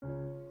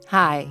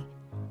Hi,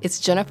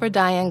 it's Jennifer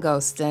Diane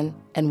Gostin,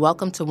 and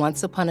welcome to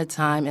Once Upon a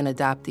Time in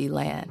Adoptee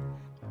Land.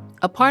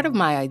 A part of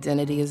my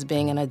identity is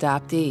being an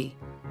adoptee.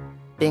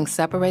 Being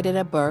separated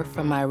at birth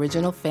from my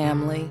original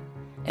family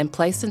and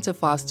placed into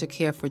foster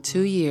care for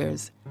 2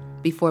 years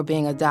before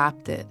being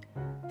adopted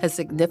has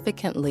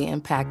significantly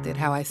impacted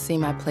how I see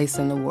my place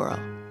in the world.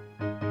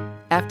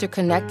 After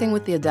connecting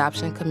with the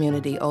adoption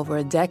community over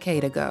a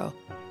decade ago,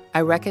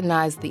 I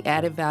recognized the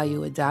added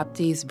value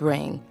adoptees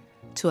bring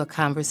to a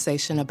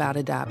conversation about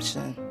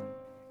adoption.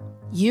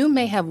 You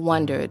may have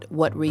wondered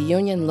what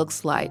reunion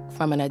looks like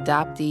from an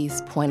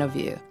adoptee's point of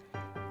view,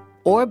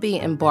 or be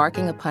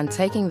embarking upon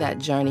taking that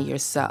journey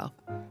yourself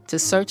to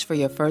search for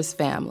your first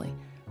family,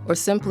 or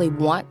simply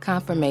want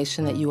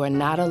confirmation that you are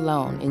not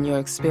alone in your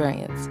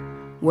experience,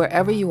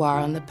 wherever you are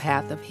on the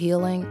path of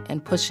healing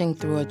and pushing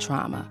through a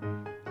trauma.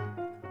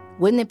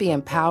 Wouldn't it be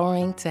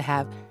empowering to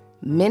have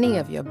many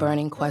of your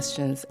burning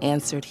questions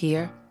answered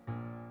here?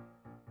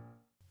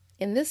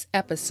 In this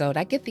episode,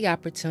 I get the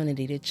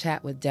opportunity to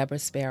chat with Deborah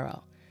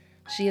Sparrow.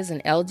 She is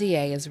an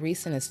LDA as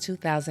recent as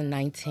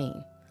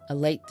 2019, a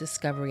late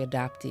discovery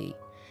adoptee,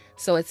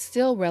 so it's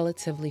still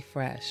relatively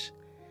fresh.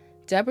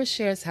 Deborah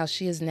shares how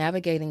she is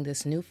navigating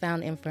this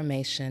newfound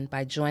information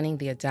by joining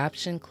the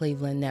Adoption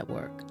Cleveland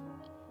Network.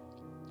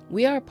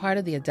 We are a part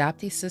of the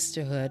Adoptee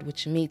Sisterhood,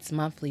 which meets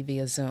monthly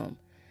via Zoom.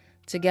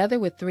 Together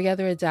with 3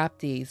 other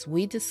adoptees,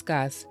 we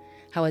discuss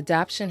how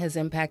adoption has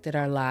impacted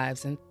our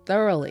lives and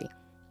thoroughly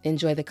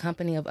enjoy the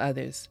company of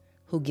others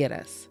who get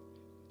us.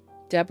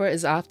 Deborah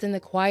is often the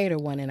quieter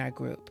one in our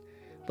group,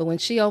 but when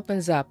she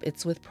opens up,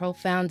 it's with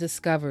profound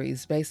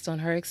discoveries based on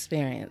her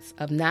experience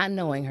of not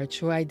knowing her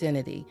true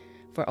identity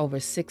for over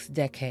 6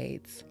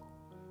 decades.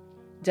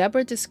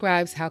 Deborah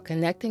describes how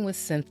connecting with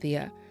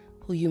Cynthia,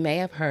 who you may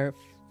have heard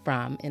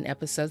from in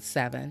episode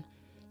 7,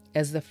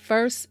 as the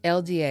first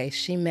LDA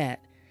she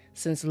met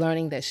since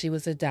learning that she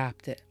was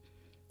adopted,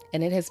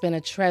 and it has been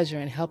a treasure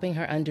in helping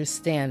her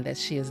understand that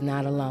she is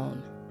not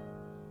alone.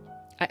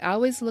 I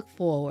always look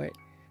forward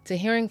to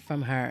hearing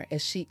from her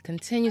as she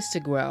continues to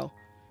grow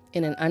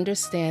in an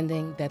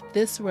understanding that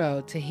this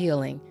road to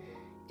healing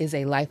is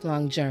a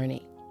lifelong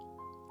journey.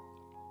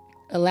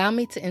 Allow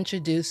me to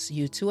introduce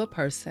you to a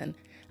person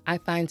I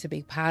find to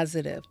be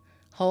positive,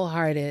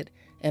 wholehearted,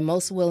 and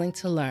most willing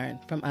to learn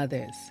from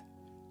others,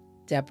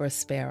 Deborah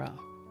Sparrow.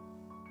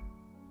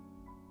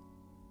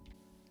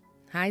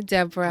 Hi,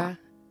 Deborah.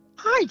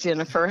 Hi,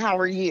 Jennifer. How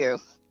are you?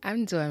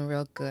 I'm doing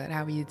real good.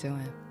 How are you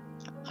doing?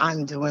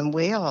 I'm doing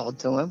well.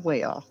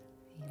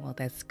 Well,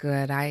 that's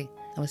good. I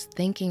was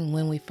thinking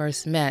when we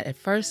first met, at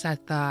first I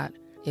thought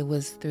it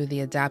was through the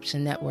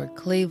Adoption Network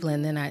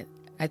Cleveland. Then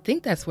I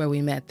think that's where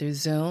we met, through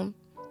Zoom.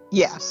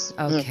 Yes.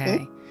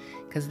 Okay.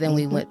 Because then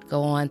we would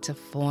go on to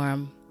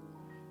form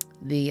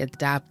the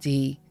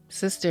Adoptee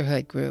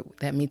Sisterhood group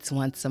that meets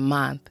once a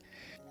month.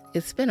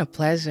 It's been a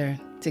pleasure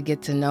to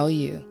get to know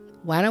you.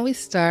 Why don't we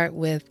start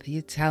with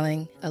you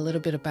telling a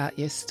little bit about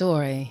your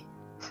story?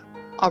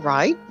 All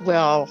right.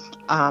 Well,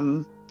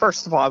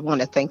 first of all, I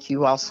want to thank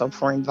you also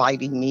for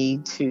inviting me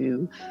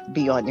to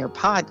be on your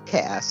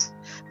podcast.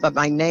 But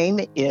my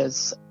name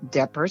is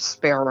Deborah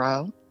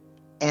Sparrow,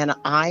 and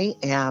I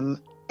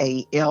am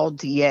a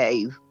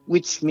LDA,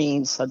 which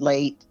means a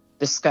late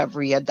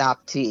discovery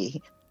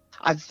adoptee.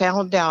 I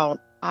found out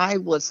I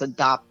was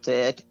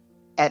adopted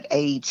at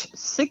age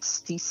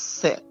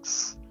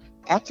 66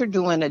 after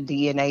doing a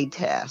DNA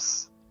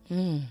test.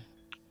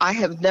 I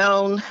have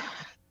known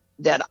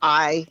that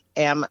I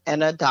am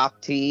an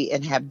adoptee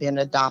and have been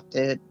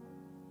adopted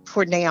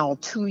for now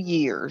 2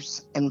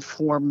 years and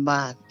 4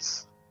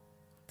 months.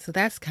 So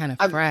that's kind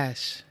of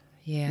fresh.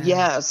 Yeah.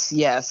 Yes.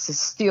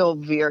 It's still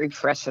very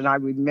fresh, and I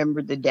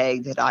remember the day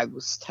that I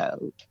was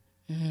told.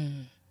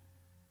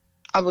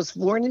 I was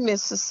born in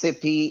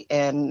Mississippi,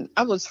 and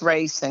I was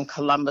raised in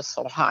Columbus,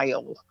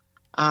 Ohio,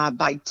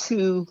 by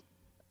 2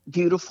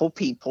 beautiful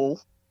people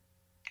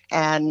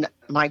and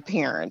my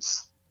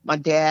parents. My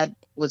dad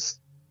was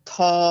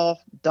tall,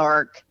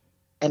 dark,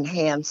 and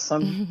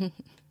handsome.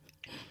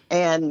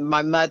 And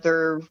my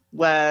mother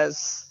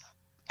was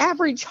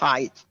average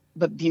height,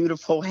 but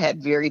beautiful,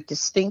 had very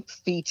distinct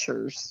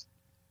features.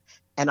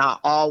 And I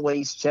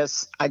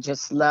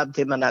just loved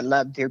them, and I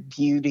loved their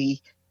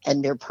beauty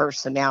and their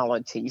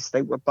personalities.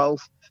 They were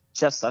both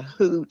just a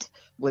hoot,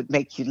 would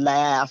make you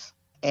laugh,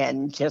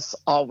 and just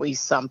always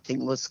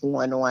something was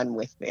going on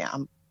with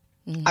them.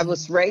 I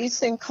was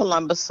raised in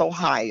Columbus,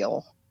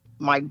 Ohio.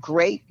 My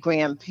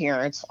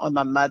great-grandparents on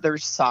my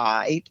mother's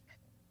side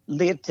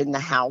lived in the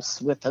house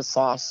with us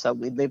also.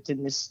 We lived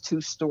in this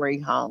 2-story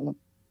home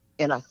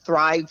in a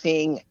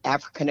thriving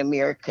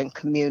African-American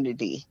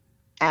community.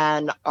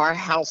 And our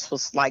house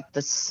was like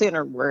the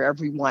center where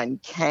everyone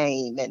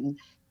came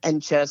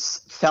and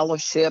just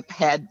fellowship,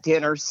 had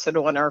dinner, sit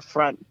on our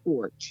front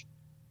porch.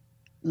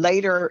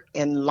 Later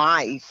in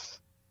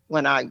life,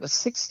 when I was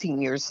 16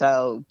 years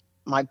old,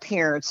 my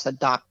parents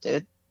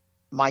adopted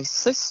my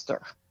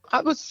sister.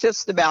 I was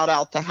just about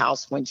out the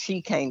house when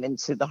she came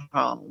into the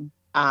home.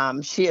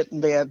 She had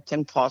lived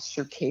in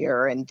foster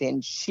care, and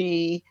then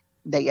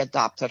they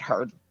adopted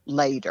her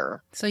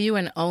later. So you were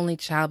an only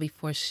child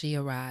before she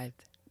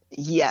arrived?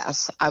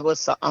 Yes, I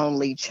was the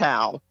only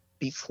child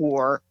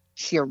before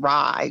she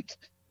arrived.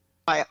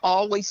 I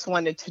always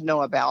wanted to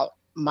know about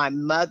my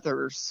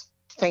mother's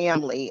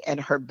family and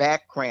her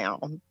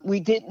background. We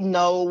didn't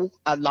know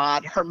a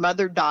lot. Her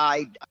mother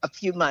died a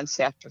few months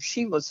after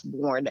she was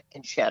born,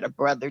 and she had a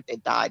brother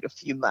that died a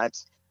few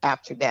months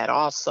after that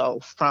also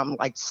from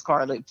like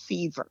scarlet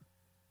fever.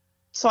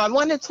 So I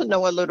wanted to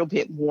know a little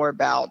bit more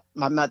about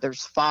my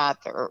mother's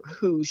father,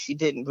 who she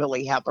didn't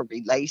really have a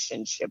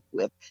relationship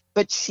with,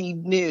 but she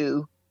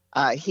knew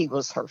he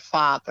was her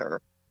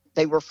father.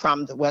 They were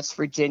from the West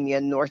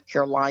Virginia, North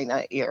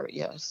Carolina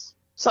areas.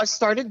 So I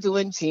started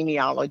doing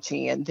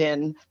genealogy, and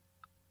then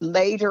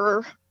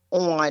later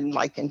on,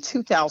 like in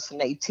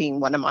 2018,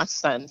 one of my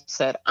sons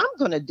said, I'm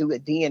going to do a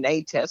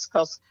DNA test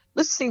because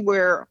let's see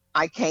where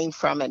I came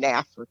from in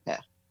Africa.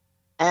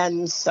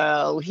 And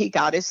so he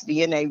got his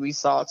DNA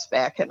results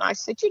back. And I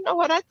said, you know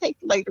what? I think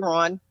later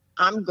on,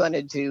 I'm going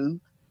to do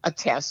a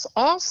test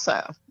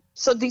also.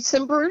 So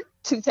December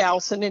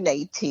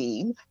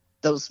 2018,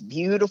 those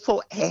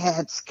beautiful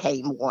ads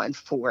came on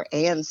for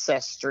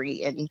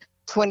Ancestry and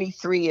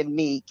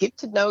 23andMe. Get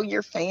to know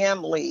your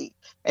family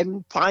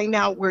and find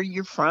out where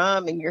you're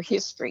from and your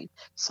history.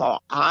 So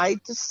I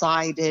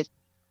decided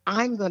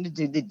I'm going to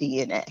do the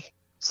DNA.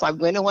 So I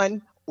went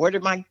on,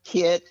 ordered my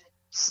kit,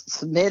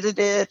 submitted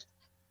it,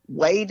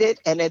 waited,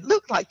 and it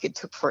looked like it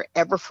took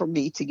forever for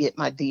me to get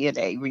my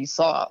DNA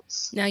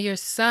results. Now, your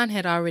son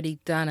had already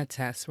done a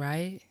test,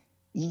 right?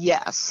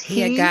 Yes.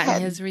 He had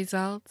gotten his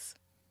results?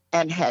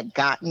 And had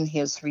gotten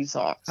his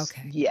results.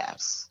 Okay.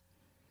 Yes.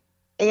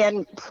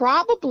 And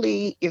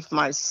probably if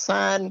my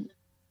son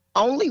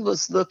only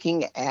was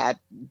looking at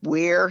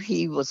where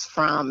he was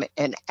from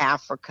in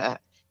Africa,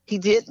 he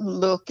didn't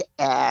look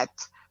at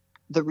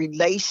the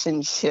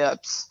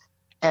relationships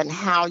and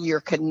how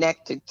you're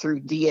connected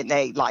through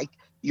DNA, like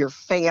your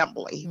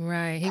family.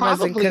 Right. He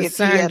wasn't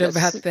concerned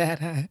about that,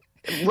 huh?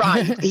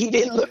 Right. He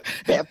didn't look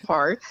at that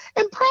part.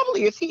 And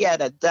probably if he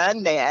had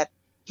done that,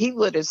 he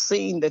would have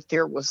seen that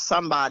there was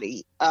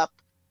somebody up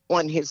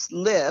on his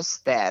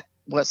list that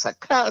was a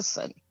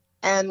cousin.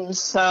 And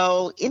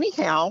so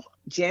anyhow,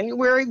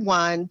 January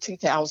 1,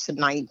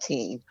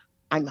 2019,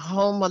 I'm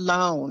home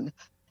alone.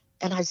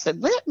 And I said,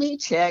 let me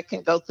check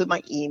and go through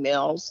my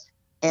emails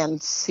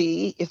and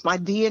see if my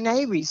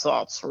DNA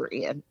results were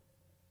in.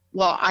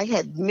 Well, I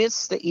had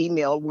missed the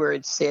email where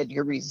it said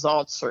your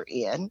results are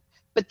in.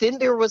 But then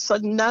there was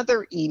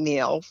another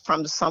email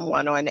from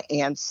someone on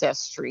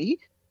Ancestry.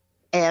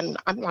 And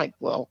I'm like,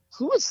 well,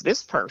 who is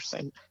this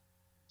person?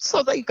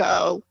 So they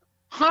go,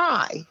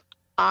 hi,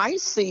 I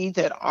see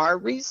that our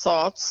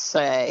results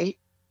say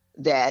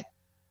that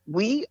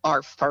we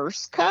are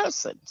first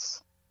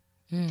cousins.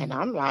 And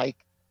I'm like,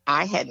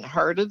 I hadn't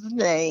heard of the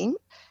name.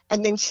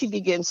 And then she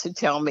begins to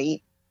tell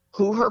me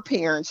who her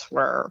parents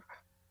were,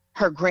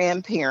 her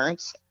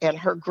grandparents, and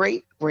her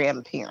great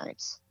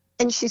grandparents.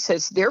 And she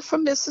says, they're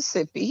from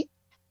Mississippi,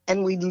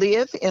 and we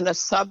live in a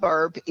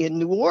suburb in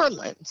New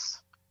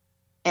Orleans.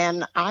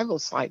 And I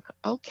was like,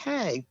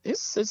 okay,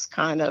 this is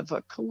kind of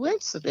a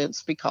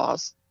coincidence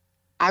because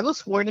I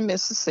was born in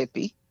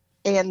Mississippi,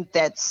 and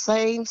that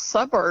same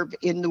suburb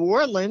in New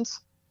Orleans,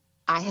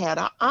 I had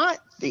an aunt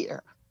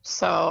there.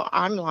 So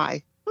I'm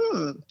like,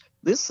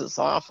 this is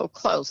awful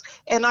close.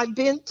 And I've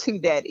been to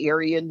that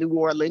area in New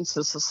Orleans.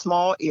 It's a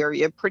small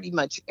area. Pretty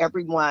much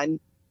everyone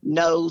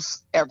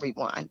knows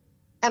everyone.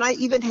 And I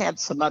even had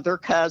some other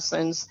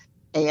cousins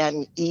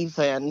and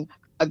even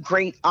a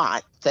great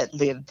aunt that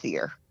lived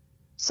there.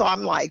 So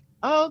I'm like,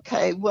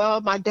 okay, well,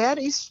 my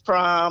daddy's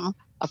from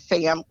a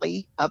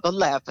family of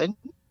 11.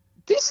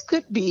 This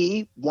could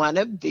be one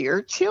of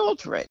their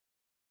children.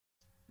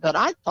 But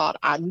I thought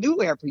I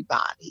knew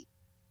everybody.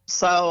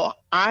 So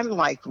I'm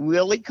like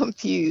really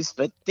confused.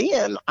 But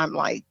then I'm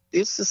like,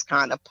 this is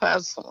kind of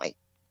puzzling.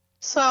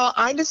 So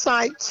I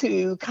decide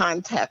to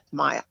contact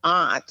my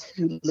aunt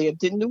who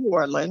lived in New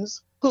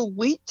Orleans, who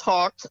we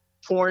talked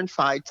 4 and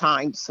 5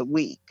 times a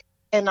week.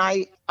 And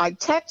I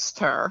text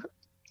her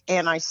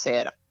and I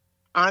said,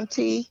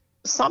 Auntie,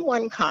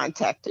 someone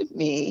contacted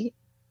me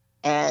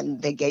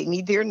and they gave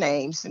me their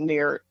names and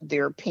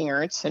their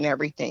parents and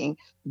everything.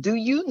 Do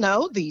you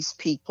know these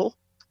people?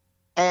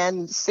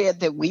 And said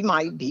that we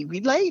might be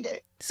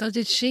related. So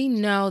did she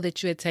know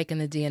that you had taken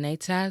the DNA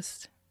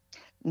test?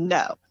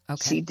 No,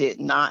 okay. She did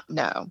not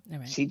know.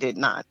 Right. She did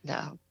not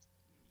know.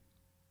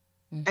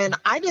 And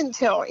I didn't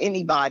tell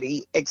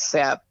anybody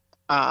except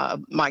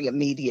my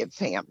immediate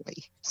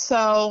family.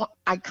 So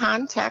I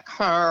contact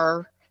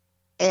her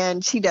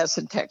and she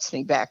doesn't text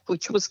me back,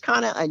 which was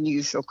kind of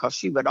unusual because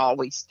she would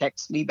always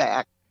text me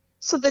back.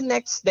 So the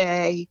next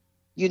day,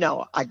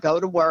 I go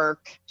to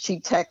work.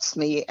 She texts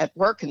me at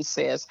work and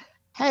says,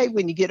 hey,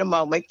 when you get a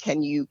moment,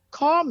 can you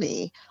call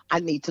me? I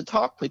need to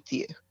talk with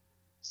you.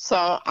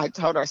 So I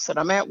told her, I said,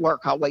 I'm at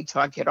work. I'll wait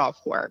till I get off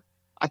work.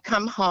 I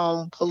come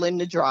home, pull in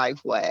the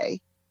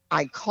driveway.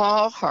 I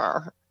call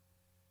her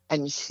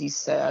and she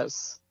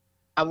says,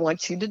 I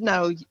want you to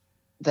know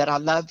that I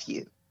love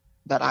you,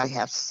 but I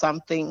have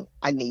something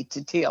I need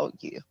to tell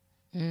you.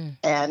 Mm.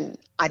 And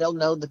I don't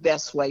know the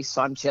best way,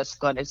 so I'm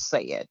just going to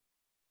say it.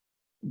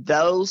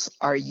 Those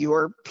are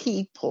your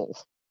people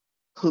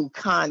who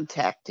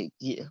contacted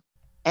you.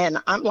 And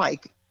I'm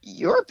like,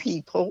 your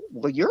people?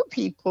 Well, your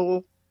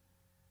people,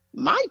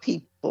 my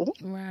people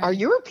are Right.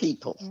 your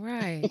people.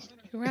 Right.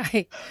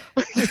 Right.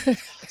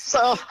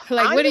 So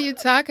Like, what are you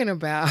talking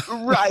about?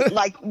 right,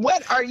 like,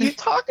 what are you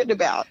talking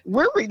about?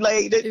 We're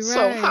related,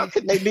 so how Right.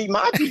 can they be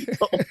my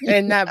people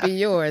And not be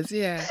yours.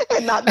 Yeah.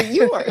 and not be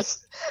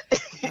yours?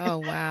 Oh,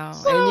 wow.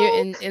 And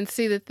you So and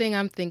see the thing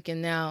I'm thinking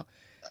now,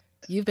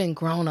 you've been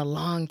grown a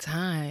long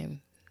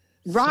time.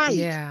 So, right,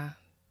 yeah.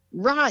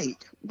 right.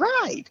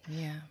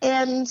 Yeah.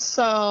 And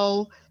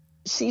so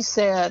she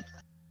said,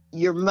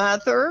 your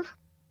mother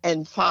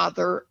and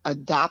father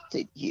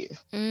adopted you,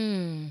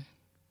 Mm.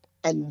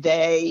 and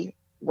they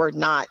were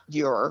not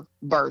your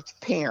birth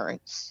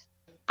parents.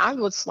 I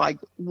was like,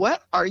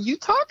 what are you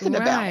talking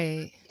about?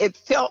 Right. It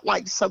felt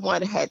like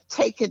someone had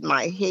taken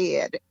my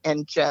head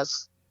and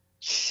just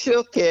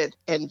shook it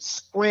and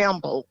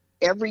scrambled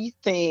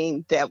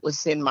everything that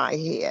was in my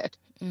head.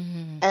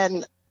 Mm-hmm.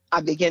 And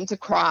I began to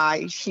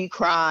cry. She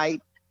cried.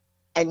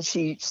 And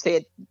she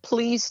said,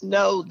 please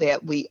know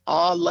that we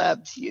all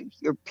loved you.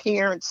 Your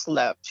parents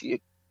loved you.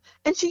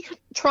 And she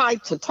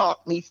tried to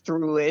talk me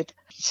through it.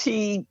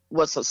 She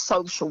was a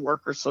social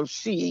worker, so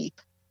she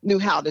knew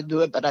how to do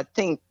it. But I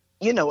think,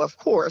 of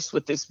course,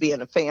 with this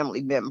being a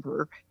family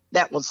member,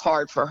 that was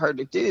hard for her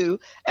to do.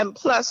 And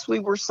plus, we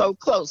were so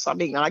close. I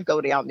mean, I go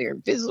down there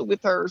and visit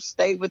with her,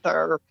 stay with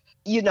her.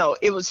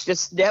 It was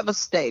just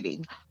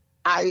devastating.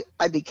 I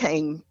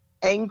became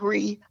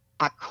angry.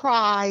 I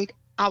cried.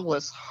 I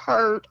was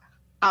hurt.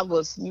 I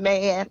was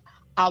mad.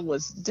 I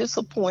was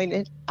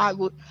disappointed. I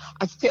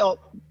felt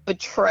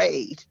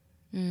betrayed.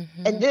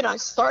 Mm-hmm. And then I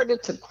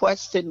started to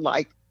question,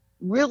 like,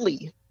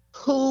 really,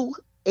 who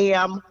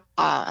am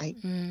I?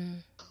 Mm.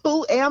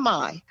 Who am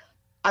I?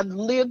 I've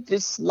lived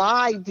this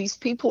lie. These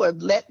people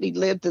have let me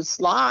live this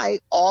lie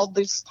all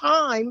this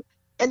time,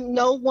 and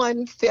no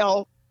one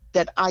felt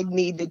that I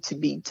needed to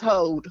be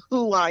told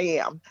who I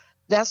am.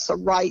 That's a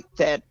right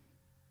that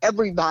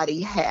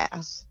everybody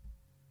has.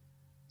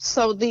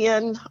 So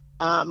then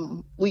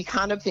we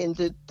kind of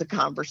ended the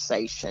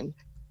conversation,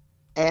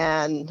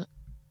 and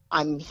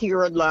I'm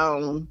here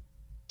alone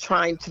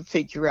trying to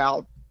figure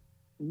out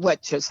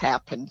what just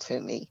happened to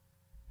me.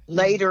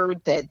 Later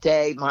that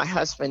day, my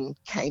husband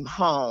came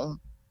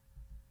home,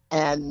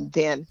 and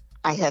then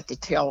I had to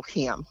tell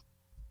him.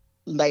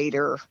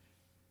 Later,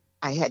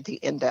 I had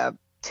to end up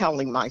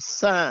telling my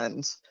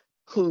sons,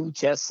 who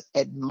just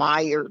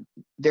admired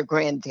their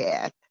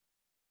granddad.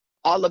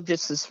 All of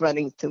this is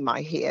running through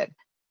my head.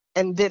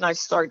 And then I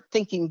start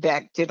thinking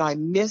back, did I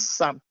miss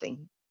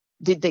something?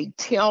 Did they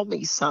tell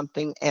me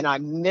something and I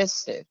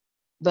missed it?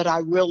 But I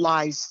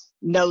realized,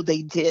 no,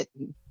 they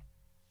didn't.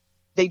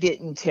 They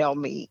didn't tell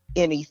me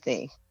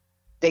anything.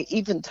 They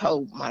even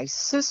told my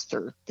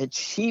sister that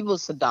she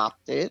was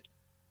adopted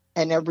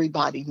and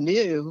everybody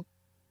knew,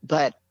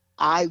 but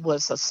I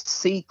was a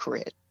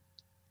secret.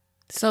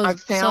 So, I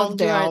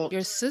found out.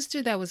 your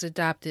sister that was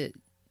adopted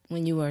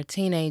when you were a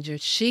teenager,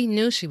 she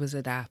knew she was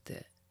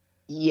adopted.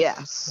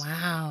 Yes.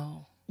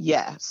 Wow.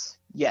 Yes.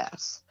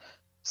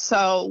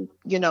 So,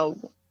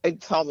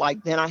 it felt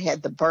like then I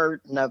had the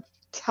burden of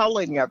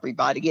telling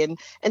everybody. And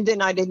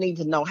then I didn't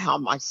even know how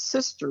my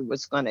sister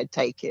was going to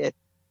take it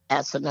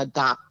as an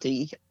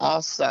adoptee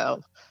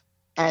also.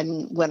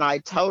 And when I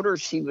told her,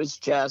 she was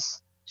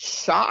just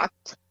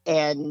shocked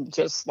and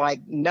just like,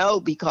 no,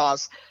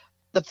 because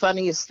the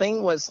funniest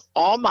thing was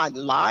all my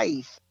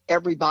life,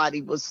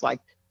 everybody was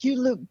like, you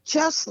look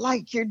just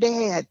like your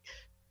dad.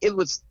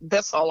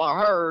 That's all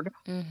I heard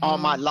all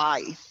my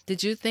life.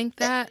 Did you think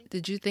that?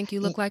 Did you think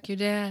you look like your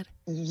dad?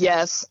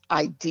 Yes,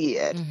 I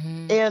did.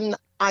 Mm-hmm. And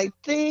I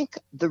think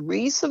the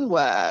reason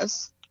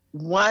was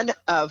one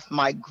of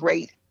my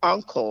great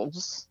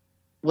uncles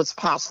was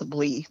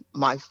possibly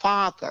my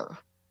father.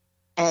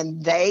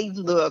 And they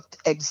looked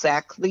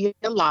exactly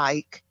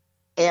alike,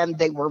 and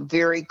they were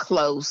very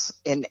close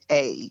in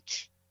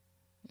age.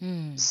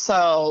 Mm.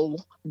 So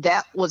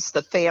that was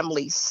the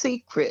family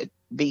secret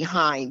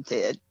behind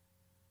it,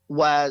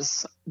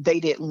 was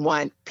they didn't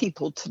want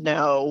people to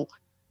know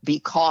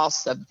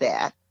because of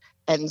that.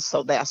 And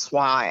so that's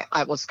why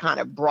I was kind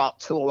of brought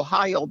to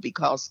Ohio,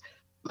 because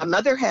my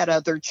mother had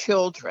other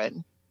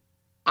children.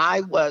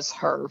 I was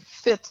her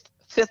fifth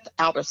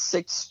out of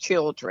 6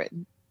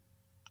 children.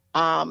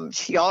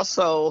 She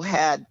also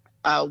had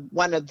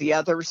one of the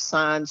other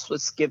sons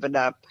was given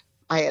up.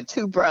 I had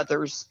 2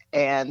 brothers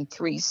and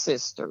 3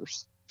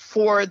 sisters.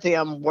 4 of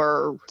them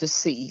were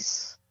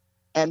deceased,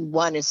 and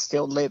one is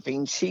still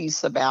living.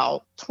 She's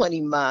about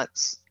 20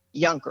 months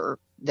younger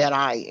than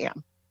I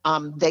am.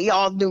 They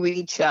all knew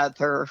each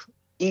other,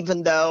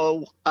 even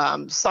though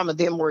some of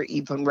them were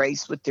even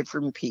raised with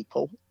different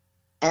people.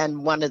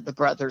 And one of the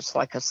brothers,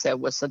 like I said,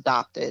 was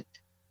adopted,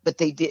 but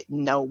they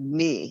didn't know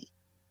me.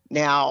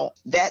 Now,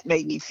 that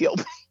made me feel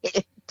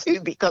bad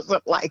too, because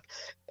of like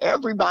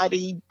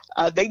everybody,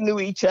 they knew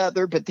each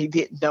other, but they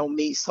didn't know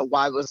me. So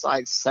why was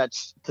I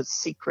such the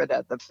secret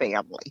of the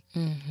family?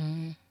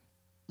 Mm-hmm.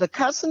 The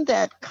cousin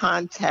that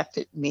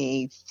contacted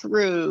me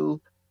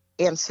through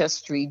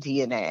Ancestry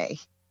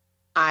DNA,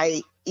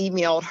 I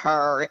emailed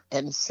her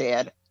and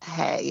said,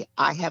 hey,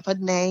 I have a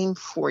name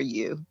for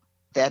you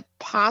that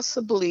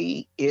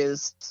possibly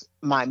is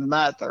my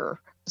mother.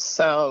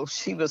 So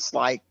she was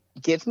like,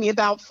 give me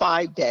about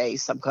 5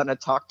 days. I'm going to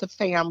talk to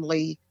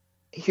family.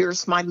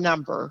 Here's my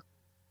number.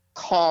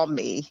 Call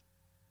me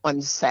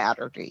on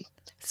Saturday.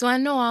 So I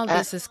know all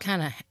this is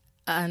kind of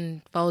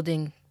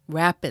unfolding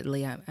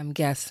rapidly, I'm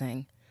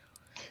guessing.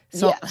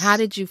 So how Yes.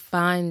 did you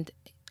find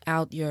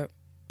out your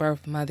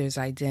birth mother's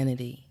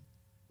identity?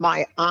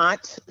 My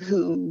aunt,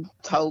 who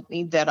told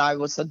me that I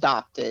was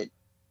adopted,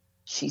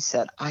 she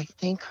said, I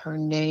think her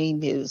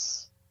name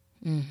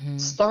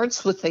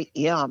starts with a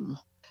M.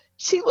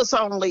 She was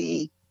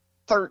only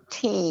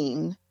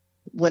 13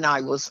 when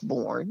I was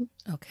born.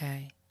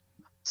 Okay.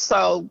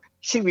 So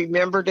she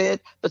remembered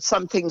it, but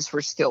some things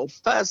were still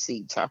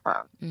fuzzy to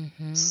her.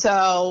 Mm-hmm.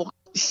 So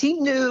she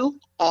knew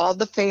all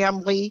the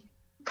family.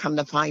 Come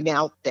to find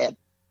out that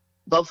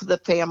both of the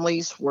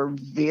families were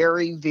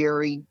very,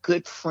 very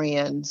good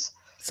friends.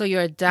 So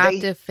your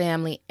adoptive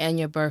family and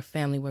your birth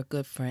family were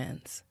good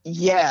friends?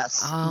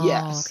 Yes, Oh,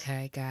 yes.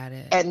 okay, got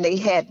it. And they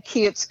had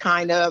kids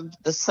kind of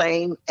the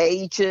same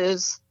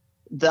ages.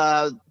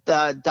 The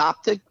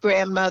adopted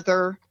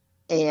grandmother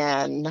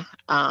and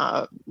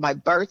my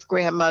birth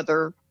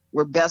grandmother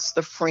were best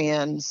of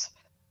friends,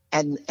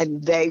 and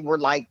they were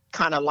like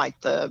kind of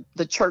like the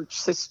church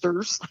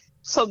sisters.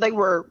 So they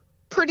were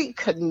pretty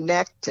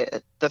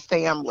connected, the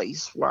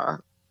families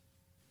were.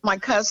 My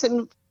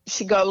cousin,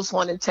 she goes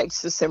on and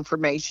takes this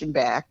information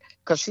back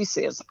because she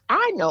says,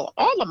 I know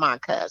all of my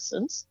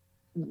cousins.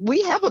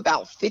 We have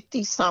about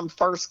 50 some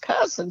first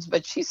cousins,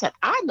 but she said,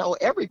 I know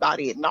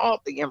everybody and all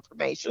the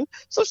information.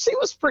 So she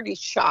was pretty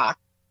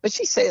shocked. But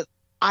she said,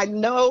 I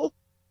know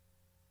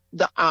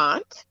the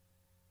aunt.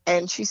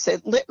 And she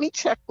said, let me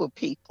check with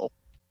people.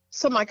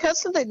 So my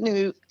cousin that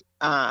knew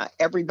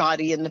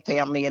everybody in the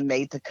family and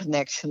made the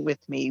connection with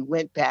me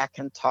went back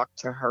and talked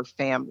to her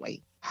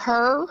family.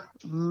 Her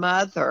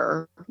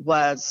mother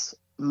was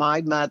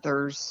my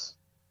mother's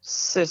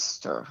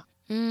sister.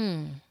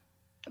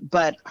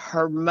 But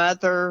her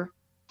mother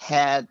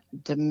had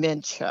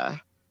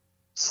dementia,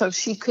 so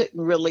she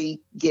couldn't really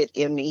get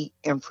any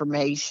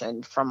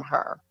information from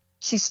her.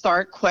 She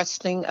started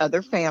questioning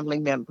other family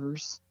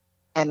members,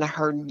 and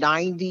her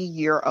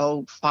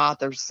 90-year-old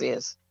father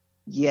says,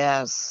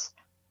 yes,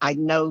 I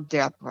know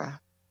Deborah.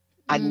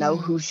 I know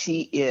who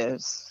she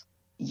is.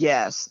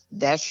 Yes,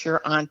 that's your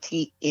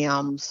Auntie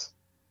M's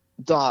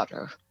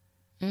daughter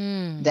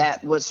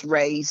that was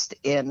raised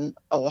in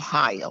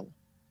Ohio.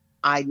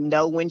 I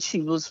know when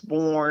she was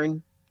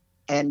born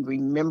and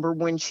remember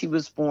when she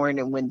was born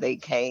and when they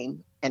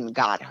came and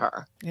got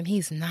her. And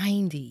he's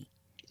 90.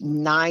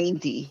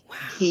 90. Wow.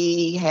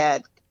 He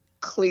had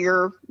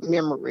clear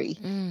memory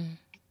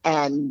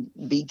and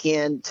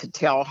began to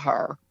tell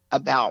her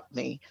about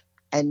me.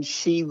 And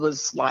she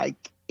was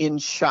like in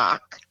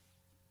shock.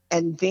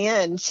 And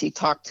then she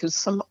talked to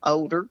some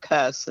older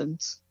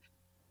cousins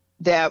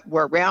that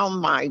were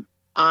around my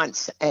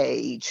aunt's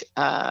age,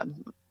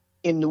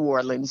 in New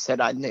Orleans that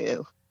I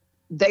knew.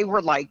 They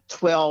were like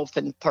 12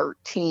 and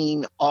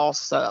 13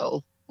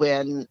 also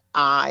when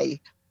I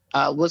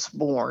was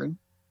born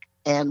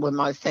and when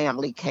my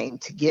family came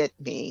to get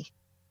me.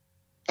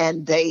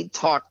 And they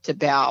talked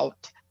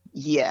about,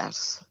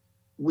 yes,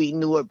 we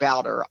knew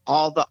about her.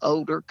 All the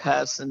older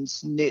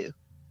cousins knew,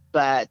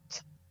 but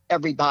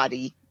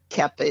everybody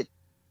kept it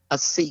a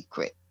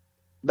secret.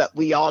 But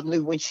we all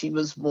knew when she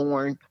was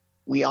born.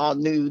 We all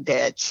knew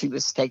that she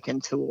was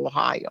taken to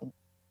Ohio.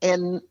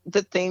 And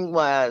the thing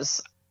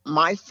was,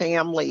 my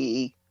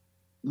family,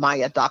 my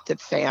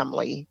adopted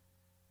family,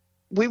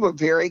 we were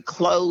very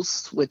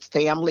close with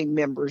family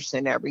members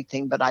and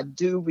everything, but I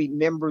do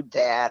remember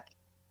that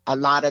a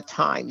lot of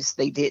times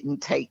they didn't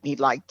take me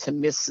like to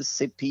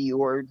Mississippi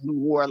or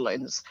New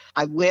Orleans.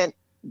 I went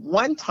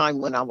one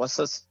time when I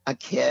was a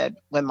kid,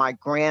 when my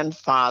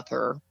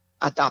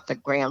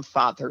adopted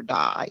grandfather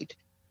died.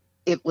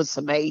 It was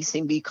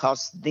amazing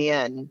because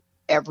then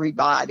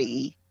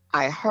everybody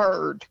I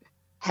heard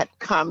had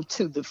come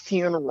to the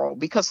funeral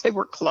because they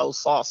were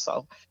close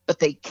also, but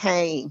they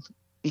came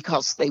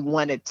because they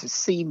wanted to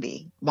see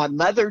me. My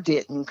mother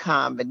didn't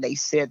come, and they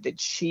said that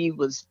she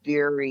was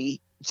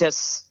very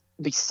just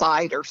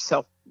beside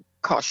herself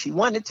because she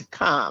wanted to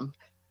come,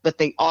 but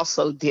they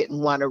also didn't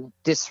want to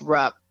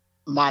disrupt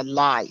my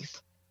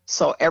life.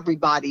 So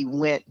everybody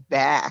went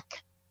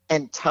back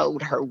and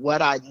told her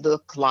what I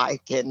looked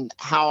like and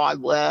how I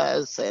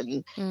was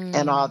and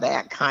all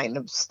that kind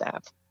of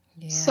stuff.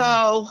 Yeah.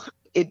 So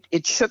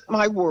it shook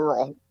my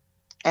world,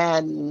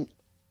 and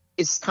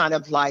it's kind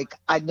of like,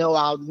 I know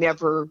I'll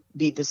never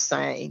be the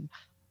same.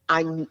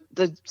 I'm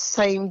the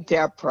same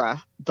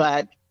Deborah,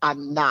 but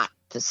I'm not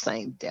the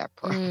same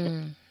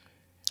Deborah.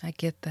 I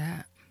get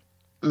that.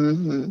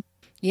 Mm-hmm.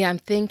 Yeah, I'm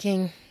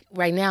thinking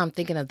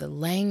of the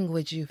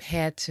language you've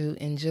had to,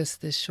 in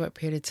just this short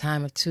period of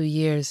time of 2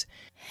 years,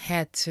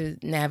 had to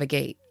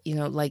navigate.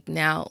 Like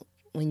now,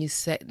 when you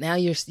say, now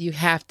you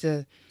have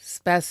to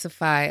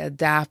specify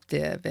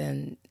adoptive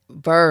and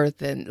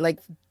birth, and like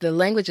the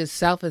language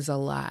itself is a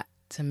lot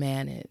to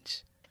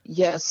manage.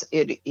 Yes,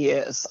 it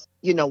is.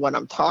 When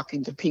I'm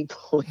talking to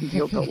people, and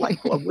you'll go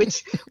like, "Well,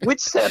 which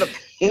set of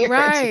parents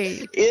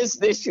Right. is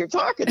this you're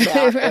talking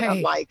about?" And I'm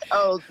Right. like,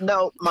 "Oh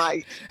no,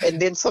 my." And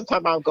then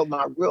sometimes I'll go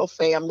my real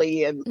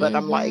family, but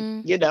I'm like,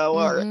 Mm-hmm.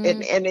 or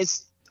Mm-hmm. and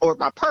it's or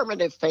my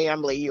permanent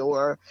family,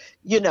 or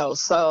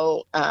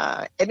so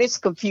and it's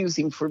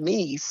confusing for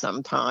me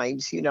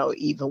sometimes,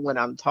 even when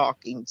I'm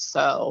talking.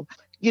 So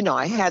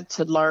I had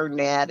to learn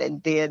that.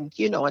 And then,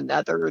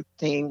 another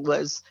thing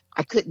was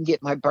I couldn't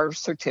get my birth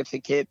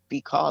certificate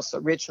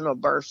original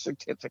birth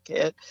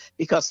certificate,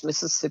 because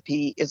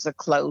Mississippi is a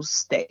closed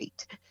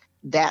state.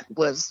 That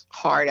was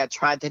hard. I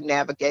tried to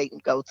navigate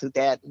and go through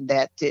that, and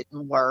that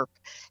didn't work.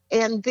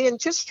 And then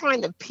just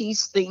trying to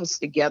piece things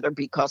together,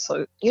 because,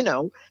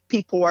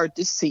 people are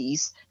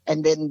deceased.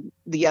 And then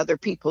the other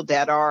people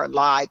that are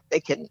alive, they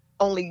can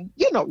only,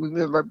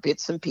 remember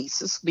bits and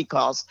pieces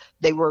because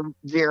they were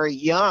very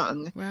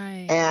young.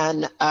 Right.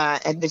 And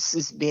this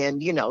has been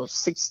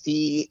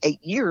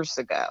 68 years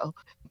ago.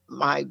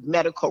 My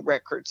medical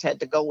records had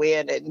to go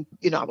in, and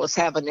I was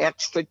having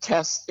extra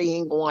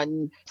testing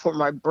on for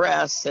my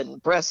breasts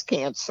and breast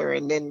cancer,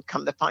 and then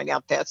come to find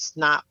out that's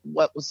not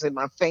what was in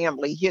my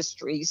family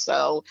history.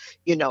 So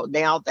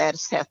now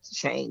that's had to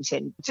change,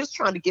 and just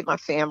trying to get my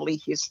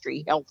family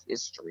history, health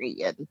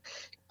history, and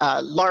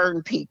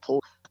learn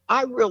people.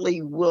 I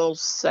really will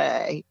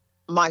say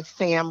my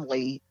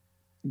family,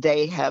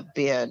 they have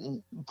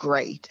been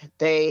great.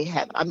 They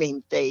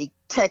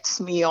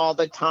text me all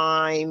the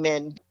time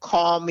and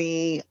call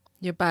me.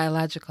 Your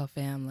biological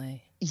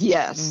family.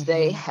 Yes,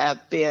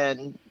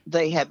 Mm-hmm.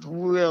 they have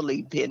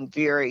really been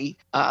very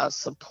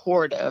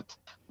supportive.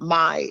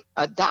 My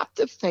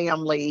adoptive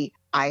family,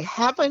 I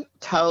haven't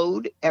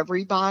told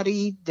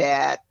everybody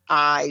that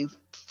I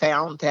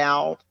found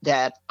out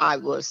that I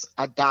was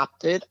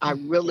adopted. I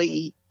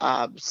really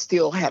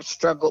still have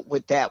struggled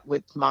with that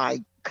with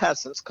my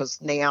cousins,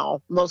 because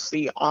now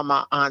mostly all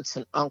my aunts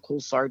and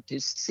uncles are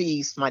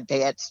deceased, my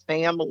dad's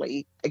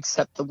family,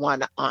 except the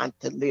one aunt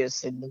that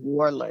lives in New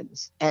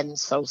Orleans. And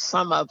so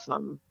some of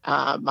them,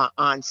 my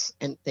aunts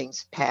and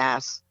things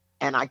passed,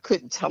 and I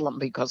couldn't tell them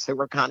because they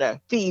were kind of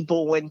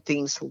feeble when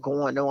things were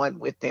going on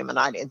with them, and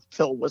I didn't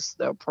feel it was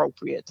the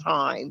appropriate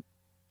time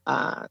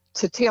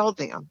to tell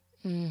them.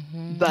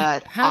 Mm-hmm.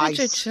 But How did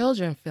your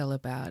children feel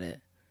about it,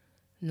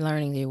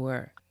 learning you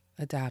were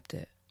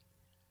adopted?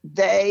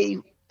 They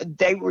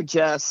were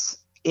just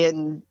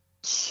in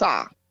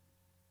shock.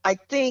 I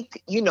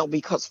think,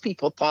 because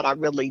people thought I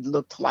really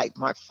looked like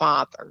my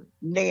father.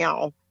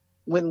 Now,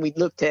 when we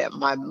looked at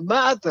my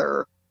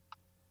mother,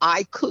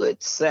 I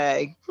could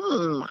say,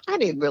 I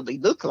didn't really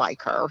look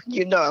like her,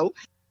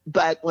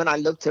 But when I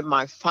looked at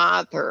my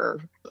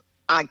father,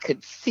 I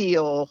could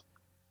feel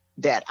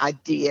that I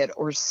did,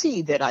 or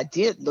see that I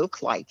did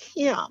look like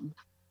him.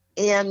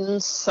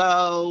 And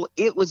so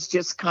it was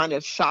just kind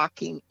of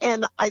shocking.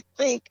 And I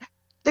think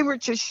they were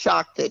just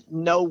shocked that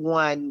no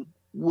one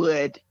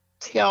would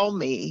tell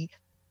me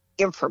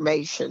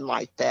information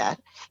like that.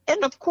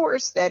 And of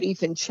course, that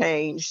even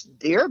changed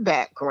their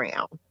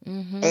background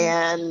Mm-hmm.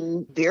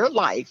 and their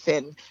life.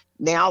 And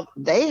now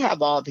they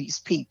have all these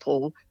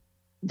people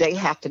they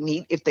have to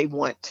meet if they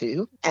want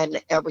to,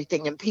 and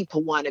everything. And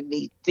people want to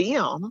meet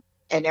them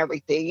and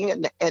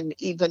everything. And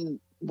even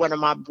one of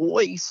my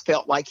boys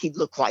felt like he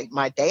looked like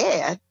my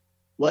dad.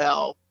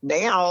 Well,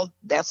 now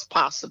that's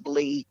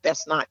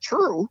not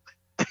true.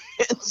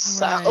 And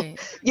so, Right.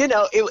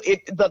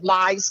 the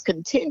lies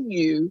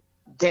continue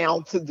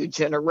down through the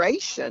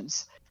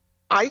generations.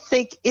 I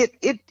think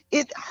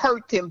it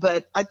hurt them,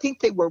 but I think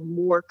they were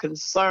more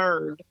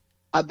concerned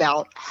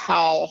about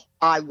how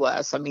I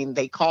was. I mean,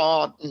 they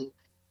called and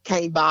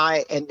came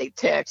by, and they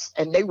text,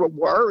 and they were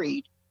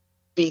worried,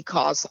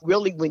 because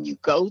really, when you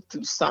go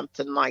through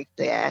something like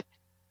that,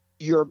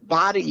 your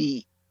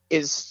body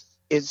is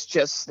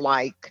just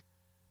like,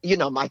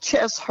 my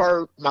chest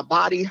hurt, my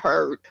body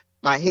hurt,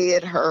 my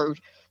head hurt.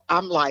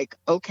 I'm like,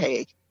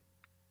 okay,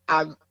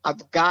 I've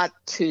got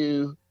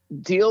to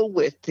deal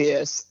with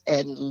this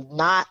and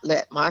not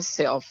let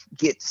myself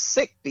get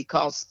sick,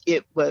 because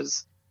it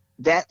was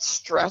that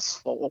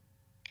stressful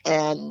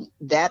and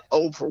that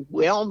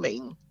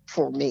overwhelming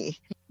for me.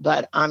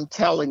 But I'm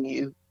telling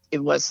you, it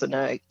wasn't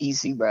an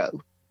easy road.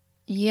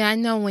 Yeah, I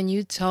know when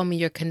you told me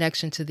your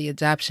connection to the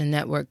Adoption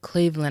Network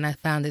Cleveland, I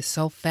found it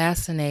so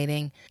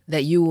fascinating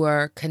that you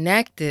were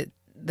connected.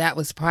 That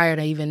was prior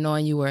to even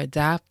knowing you were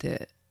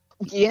adopted.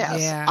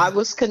 Yes, Yeah. I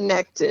was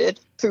connected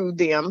through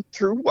them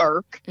through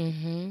work.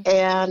 Mm-hmm.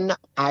 And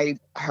I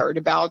heard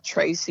about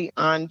Tracy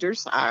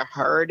Anders. I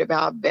heard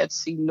about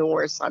Betsy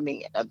Norris. I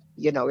mean,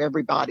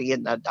 everybody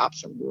in the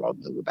adoption world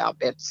knew about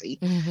Betsy.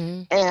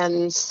 Mm-hmm.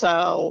 And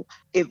so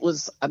it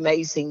was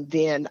amazing.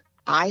 Then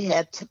I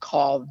had to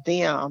call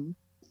them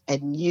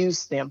and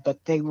use them,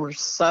 but they were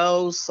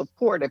so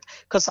supportive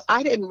because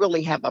I didn't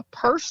really have a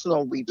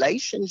personal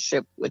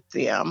relationship with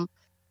them,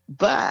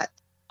 but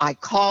I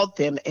called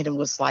them and it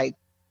was like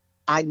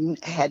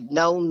had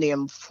known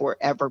them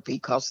forever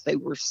because they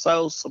were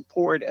so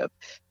supportive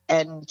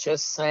and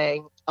just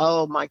saying,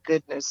 oh my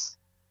goodness,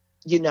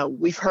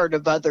 we've heard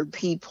of other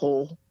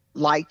people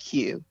like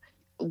you.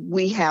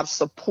 We have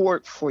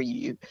support for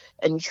you.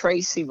 And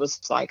Tracy was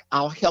like,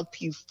 I'll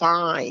help you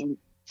find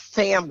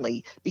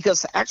family,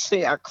 because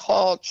actually I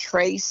called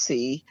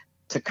Tracy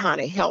to kind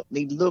of help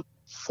me look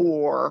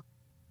for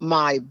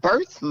my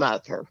birth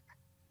mother.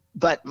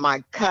 But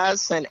my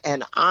cousin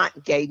and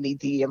aunt gave me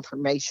the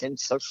information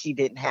so she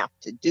didn't have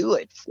to do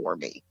it for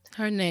me.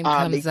 Her name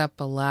comes up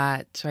a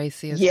lot.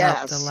 Tracy has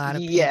helped a lot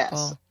of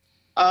people.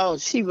 Oh,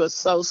 she was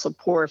so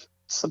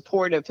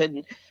supportive.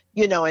 And,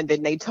 and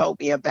then they told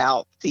me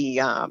about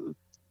the,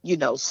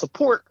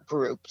 support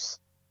groups.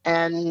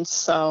 And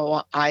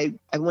so I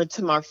went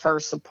to my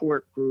first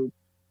support group,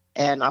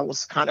 and I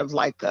was kind of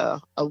like a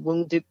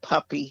wounded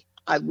puppy.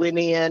 I went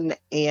in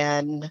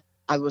and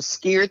I was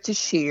scared to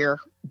share,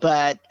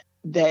 but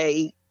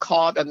they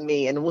called on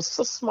me, and it was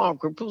a small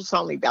group. It was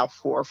only about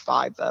 4 or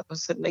 5 of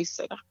us. And they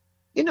said,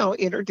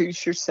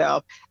 introduce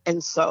yourself.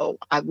 And so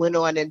I went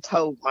on and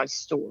told my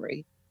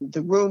story.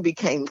 The room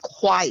became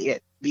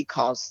quiet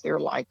because they're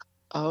like,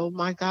 oh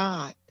my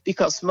God,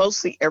 because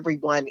mostly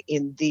everyone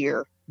in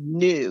there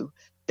knew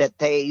that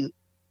they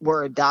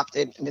were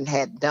adopted and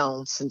had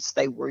known since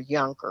they were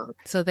younger.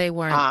 So they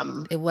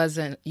weren't,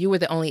 you were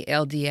the only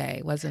LDA,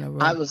 it wasn't a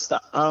room. I was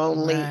the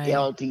only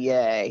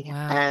LDA.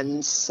 Wow.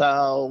 And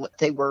so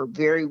they were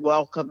very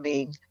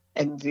welcoming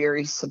and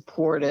very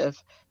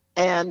supportive.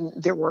 And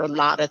there were a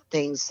lot of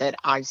things that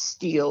I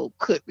still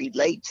could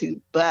relate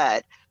to,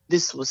 but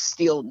this was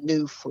still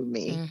new for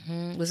me.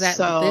 Mm-hmm. Was that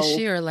this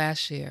year or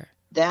last year?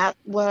 That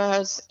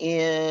was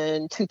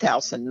in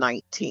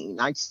 2019.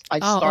 I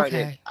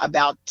started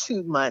about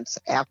 2 months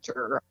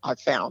after I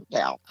found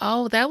out.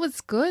 Oh, that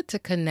was good to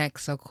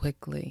connect so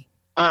quickly.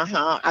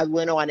 I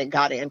went on and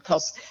got in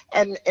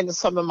and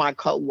some of my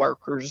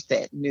coworkers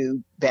that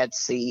knew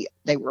Betsy,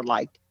 they were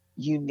like,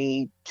 you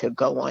need to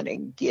go on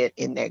and get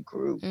in that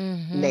group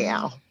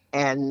now.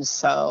 And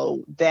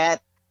so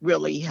that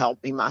really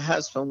helped me. My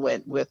husband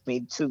went with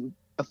me to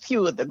a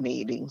few of the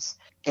meetings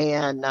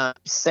and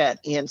sat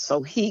in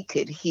so he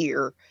could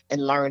hear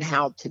and learn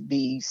how to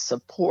be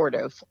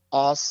supportive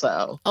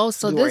also. Oh,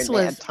 so during this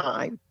was that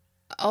time.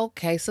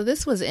 Okay, so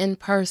this was in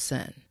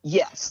person.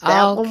 Yes,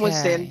 that one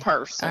was in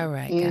person. All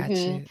right, got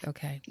you.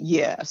 Okay.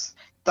 Yes.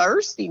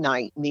 Thursday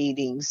night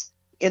meetings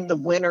in the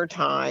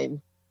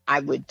wintertime, I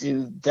would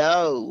do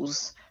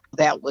those.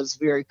 That was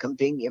very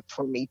convenient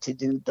for me to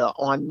do the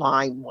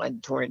online one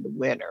during the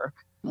winter.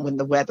 When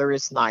the weather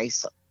is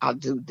nice, I'll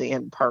do the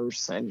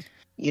in-person.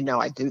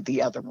 I do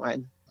the other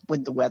one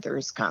when the weather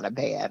is kind of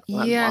bad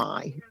online.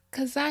 Yeah,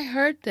 because I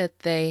heard that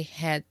they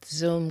had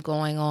Zoom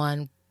going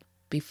on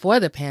before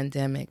the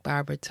pandemic,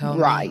 Barbara told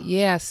me.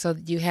 Yeah, so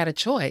you had a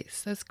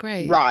choice. That's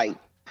great. Right.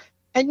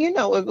 And,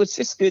 it was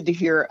just good to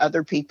hear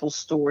other people's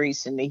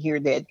stories and to hear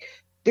that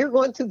they're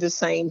going through the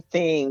same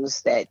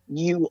things that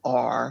you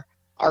are.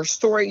 Our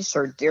stories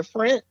are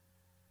different.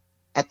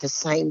 At the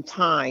same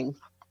time,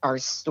 our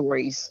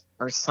stories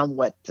are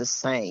somewhat the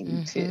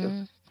same,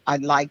 too. I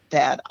like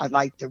that. I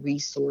like the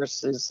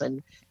resources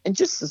and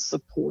just the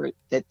support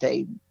that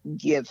they've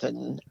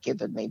given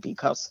me,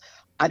 because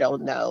I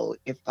don't know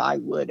if I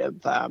would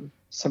have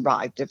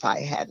survived if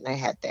I hadn't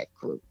had that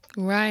group.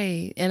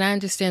 Right. And I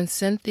understand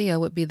Cynthia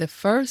would be the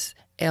first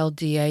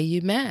LDA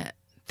you met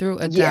through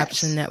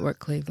Adoption Network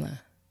Cleveland.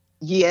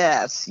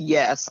 Yes.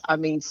 I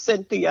mean,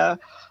 Cynthia,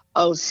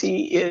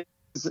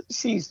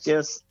 she's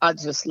just, I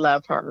just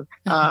love her.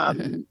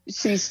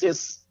 She's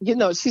just,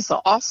 she's an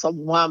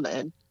awesome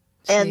woman.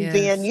 And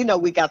then,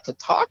 we got to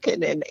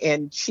talking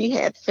and she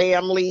had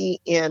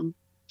family in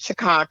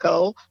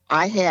Chicago.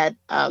 I had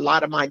a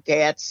lot of my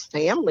dad's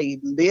family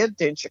lived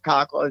in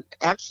Chicago.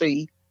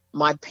 Actually,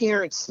 my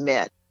parents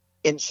met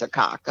in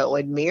Chicago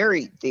and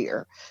married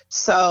there.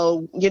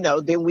 So,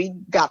 then we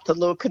got the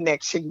little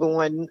connection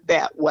going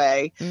that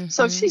way.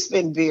 So she's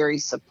been very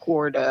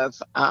supportive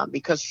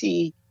because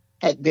she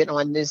had been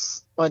on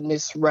this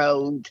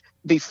road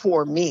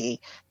before me.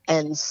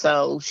 And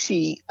so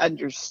she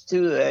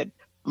understood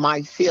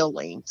my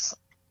feelings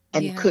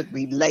and could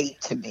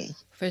relate to me.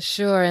 For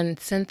sure. And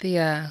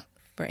Cynthia,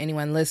 for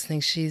anyone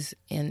listening, she's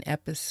in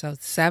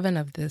episode 7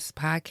 of this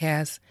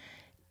podcast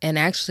and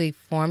actually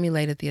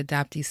formulated the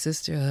Adoptee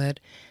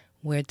Sisterhood,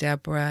 where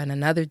Deborah and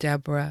another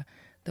Deborah,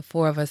 the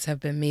 4 of us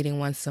have been meeting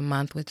once a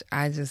month, which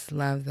I just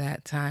love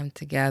that time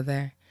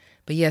together.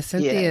 But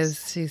Cynthia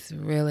she's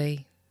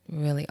really,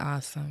 really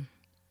awesome.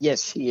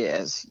 Yes, she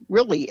is.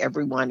 Really,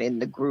 everyone in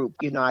the group.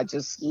 I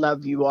just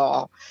love you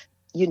all.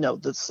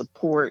 The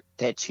support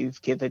that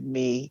you've given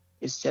me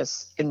is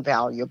just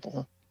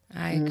invaluable.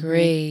 I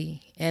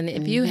agree. And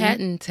if you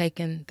hadn't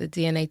taken the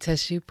DNA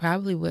test, you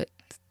probably would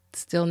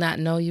still not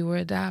know you were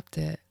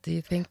adopted. Do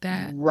you think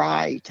that?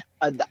 Right.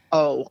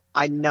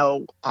 I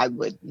know I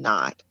would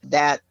not.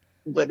 That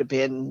would have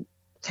been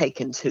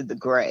taken to the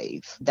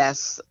grave.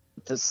 That's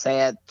the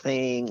sad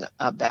thing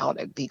about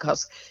it,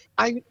 because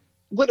I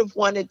would have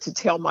wanted to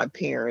tell my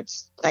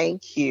parents,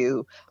 thank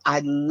you.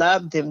 I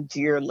love them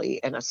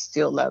dearly, and I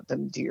still love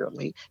them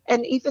dearly.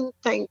 And even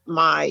thank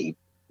my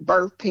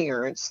birth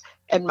parents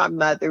and my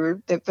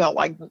mother that felt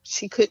like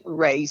she couldn't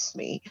raise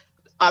me.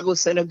 I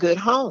was in a good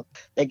home.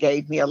 They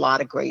gave me a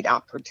lot of great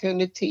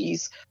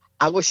opportunities.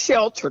 I was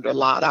sheltered a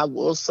lot, I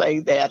will say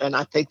that, and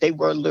I think they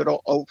were a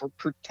little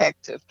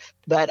overprotective.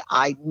 But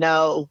I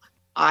know,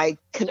 I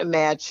can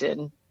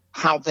imagine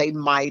how they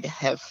might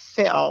have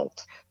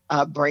felt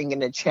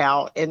bringing a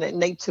child,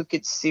 and they took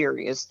it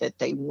serious, that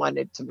they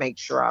wanted to make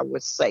sure I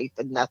was safe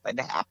and nothing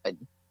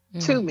happened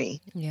to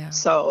me. Yeah.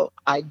 So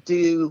I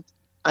do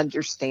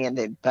understand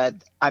it, but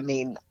I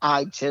mean,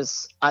 I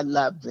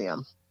love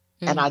them,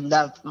 and I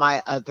love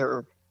my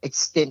other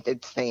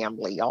extended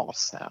family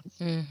also.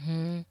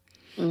 And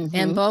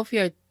both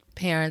your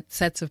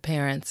sets of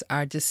parents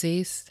are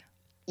deceased?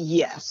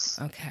 Yes.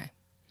 Okay.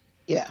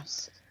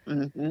 Yes.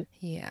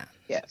 Yeah.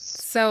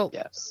 Yes. So,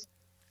 yes.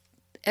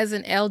 As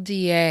an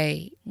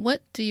LDA,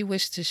 what do you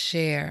wish to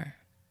share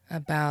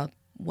about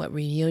what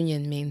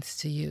reunion means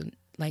to you,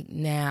 like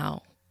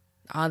now?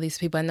 All these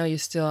people, I know you're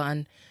still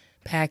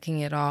unpacking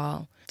it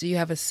all. Do you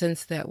have a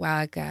sense that, wow,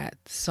 I got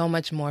so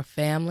much more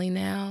family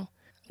now?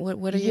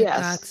 What are your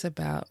thoughts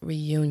about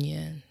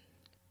reunion?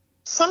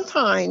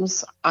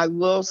 Sometimes I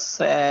will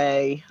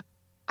say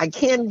I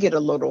can get a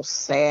little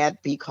sad,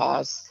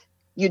 because,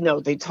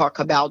 they talk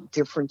about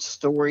different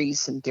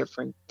stories and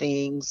different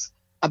things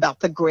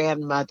about the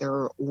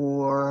grandmother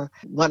or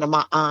one of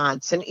my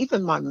aunts and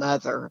even my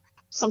mother.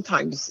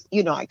 Sometimes,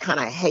 I kind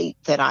of hate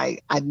that I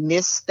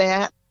missed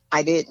that.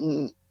 I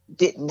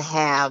didn't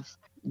have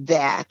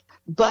that.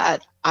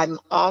 But I'm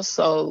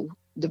also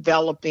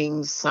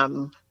developing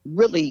some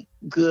really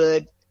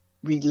good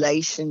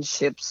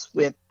relationships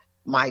with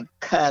my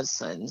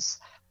cousins.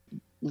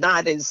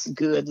 Not as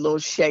good, a little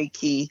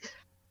shaky,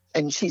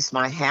 and she's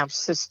my half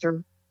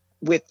sister.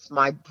 With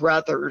my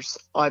brothers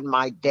on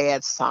my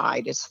dad's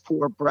side, is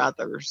 4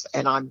 brothers,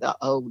 and I'm the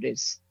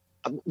oldest.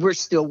 We're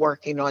still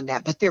working on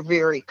that, but they're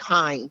very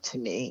kind to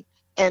me.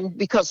 And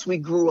because we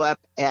grew up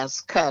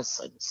as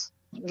cousins,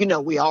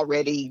 we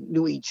already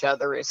knew each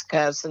other as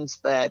cousins,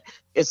 but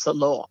it's a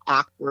little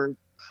awkward.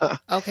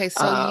 Okay,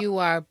 so you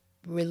are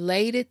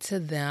related to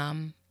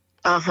them.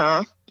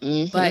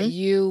 Mm-hmm. But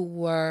you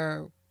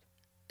were,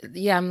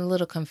 I'm a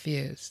little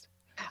confused.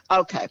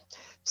 Okay.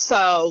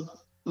 So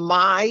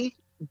my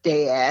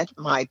dad,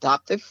 my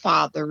adoptive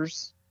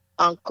father's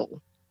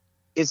uncle,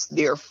 is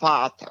their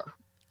father.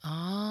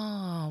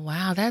 Oh,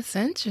 wow. That's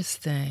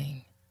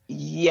interesting.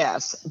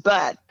 Yes.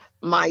 But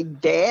my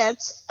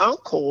dad's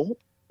uncle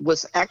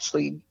was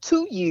actually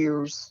 2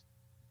 years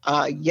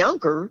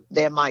younger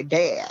than my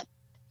dad.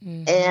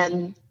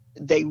 And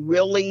they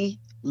really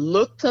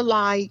looked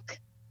alike.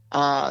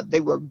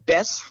 They were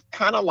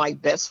kind of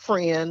like best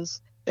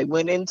friends. They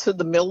went into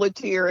the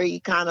military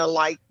kind of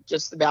like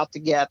just about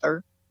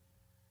together.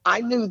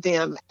 I knew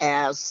them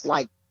as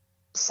like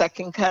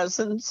second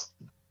cousins.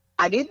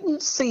 I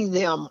didn't see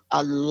them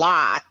a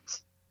lot,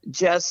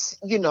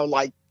 just,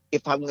 like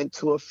if I went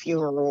to a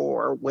funeral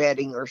or a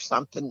wedding or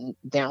something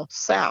down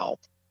south.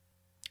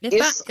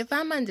 If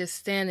I'm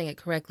understanding it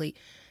correctly,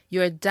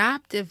 your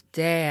adoptive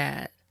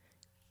dad,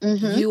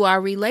 you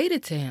are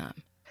related to him.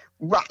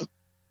 Right.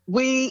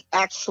 We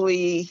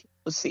actually,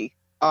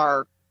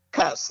 are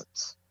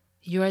cousins.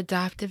 Your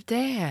adoptive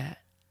dad.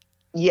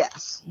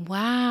 Yes.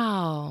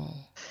 Wow.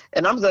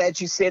 And I'm glad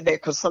you said that,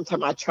 because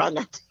sometimes I try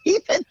not to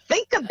even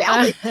think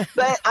about it.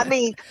 But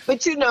right.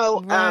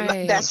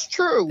 That's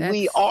true.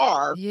 We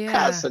are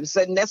cousins.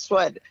 And that's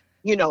what,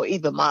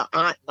 even my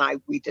aunt and I,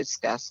 we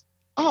discussed,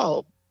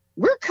 oh,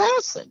 we're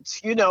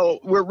cousins.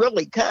 We're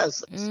really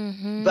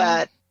cousins.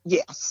 But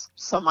yes,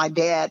 so my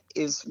dad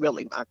is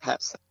really my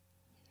cousin.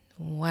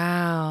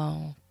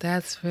 Wow.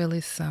 That's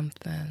really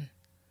something.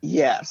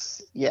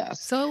 Yes.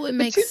 So it would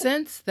make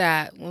sense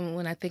that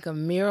when I think of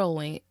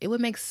mirroring, it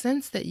would make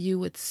sense that you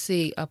would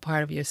see a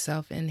part of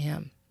yourself in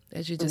him,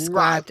 as you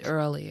described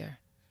earlier.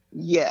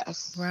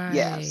 Yes. Right.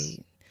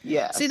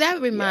 Yes. See,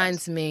 that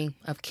reminds me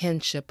of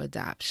kinship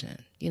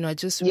adoption. It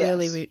just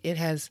really, it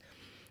has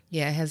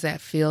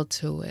that feel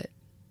to it.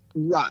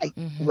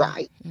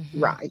 Right.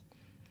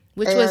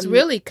 Which was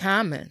really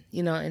common,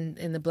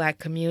 in the Black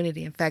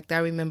community. In fact, I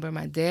remember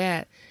my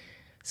dad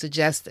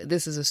suggested,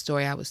 this is a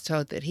story I was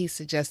told, that he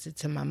suggested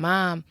to my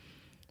mom,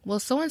 well,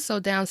 so-and-so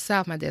down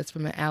south, my dad's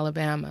from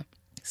Alabama,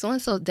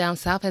 so-and-so down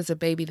south has a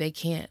baby they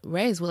can't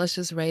raise. Well, let's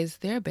just raise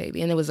their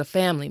baby. And it was a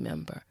family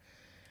member.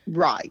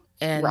 Right.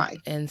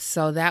 And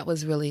so that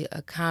was really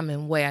a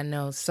common way. I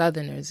know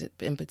Southerners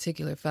in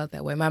particular felt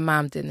that way. My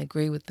mom didn't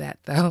agree with that,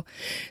 though.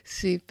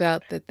 She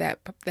felt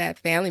that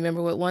family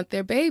member would want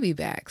their baby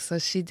back. So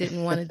she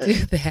didn't want to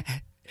do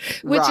that,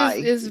 which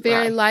is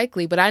very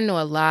likely. But I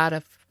know a lot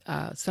of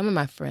some of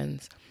my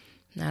friends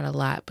Not a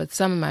lot, but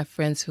some of my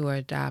friends who are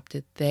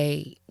adopted,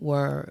 they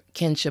were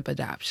kinship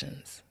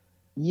adoptions.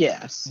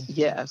 Yes,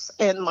 yes.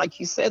 And like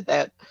you said,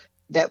 that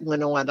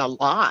went on a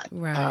lot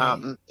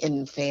Right.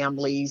 in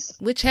families.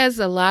 Which has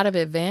a lot of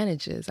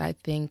advantages, I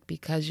think,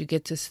 because you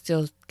get to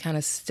still kind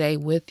of stay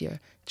with your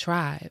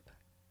tribe.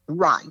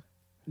 Right,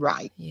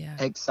 right. Yeah.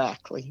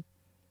 Exactly.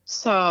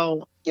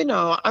 So,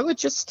 I would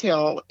just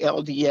tell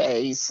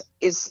LDAs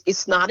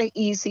it's not an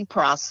easy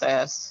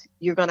process.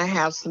 You're going to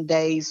have some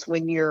days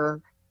when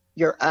you're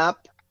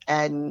up,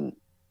 and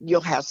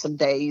you'll have some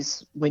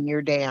days when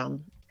you're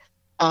down.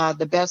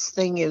 The best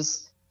thing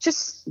is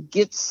just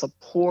get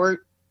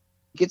support.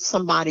 Get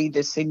somebody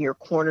that's in your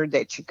corner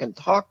that you can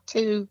talk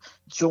to.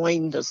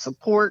 Join the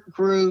support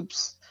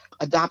groups,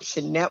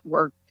 adoption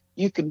network.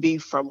 You can be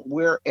from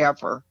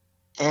wherever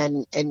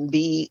and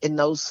be in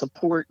those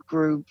support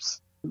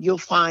groups. You'll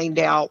find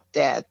out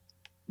that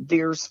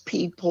there's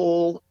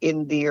people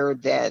in there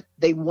that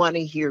they want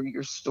to hear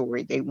your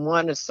story. They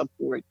want to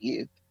support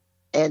you.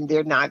 And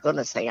they're not going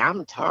to say,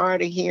 I'm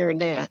tired of hearing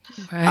that.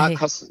 Right.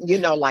 Because,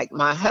 like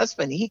my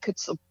husband, he could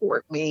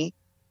support me,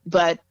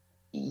 but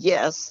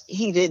yes,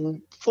 he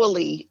didn't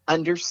fully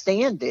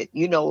understand it.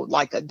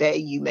 Like a day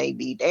you may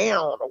be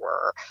down,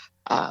 or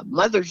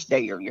Mother's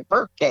Day, or your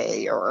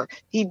birthday, or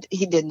he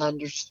didn't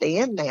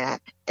understand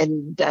that,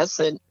 and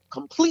doesn't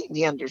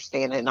completely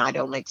understand it, and I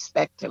don't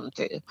expect him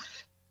to.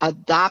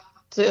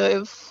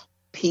 Adoptive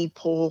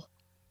people,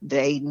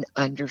 they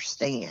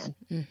understand,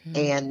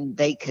 and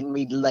they can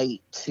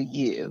relate to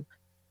you.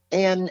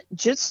 And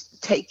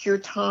just take your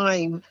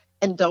time,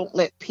 and don't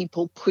let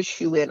people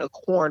push you in a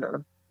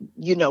corner.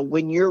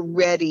 When you're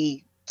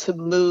ready to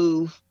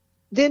move,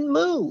 then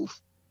move.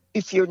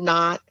 If you're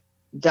not,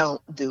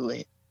 don't do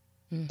it.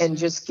 And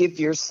just give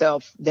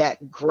yourself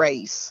that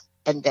grace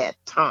and that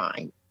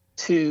time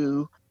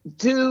to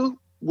do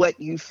what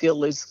you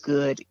feel is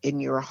good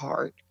in your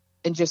heart,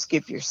 and just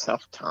give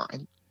yourself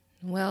time.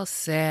 Well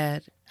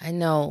said. I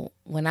know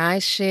when I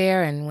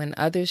share and when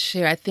others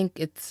share, I think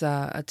it's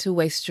a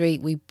two-way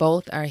street. We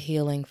both are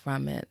healing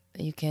from it.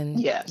 You can,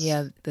 Yes.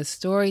 the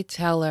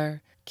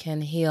storyteller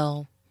can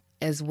heal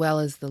as well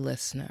as the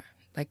listener.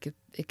 Like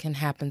it can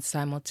happen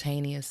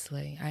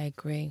simultaneously. I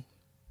agree.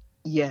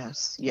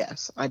 Yes,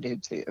 I do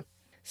too.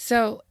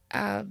 So,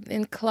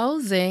 in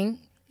closing,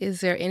 is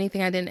there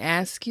anything I didn't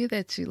ask you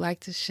that you'd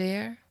like to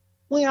share?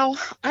 Well,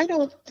 I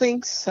don't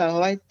think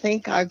so. I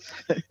think I've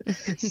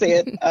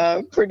said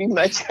pretty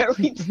much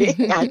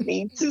everything I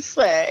need to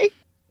say.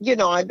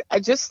 I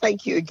just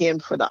thank you again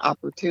for the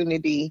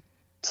opportunity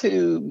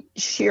to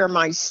share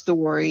my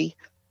story.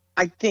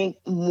 I think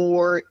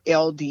more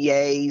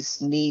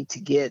LDAs need to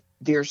get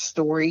their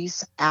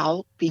stories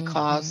out,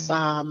 because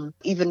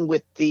even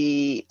with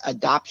the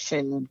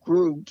adoption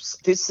groups,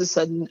 this is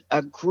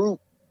a group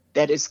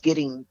that is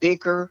getting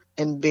bigger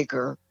and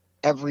bigger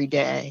every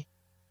day.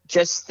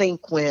 Just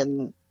think,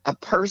 when a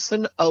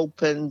person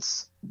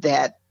opens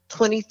that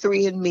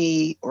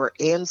 23andMe or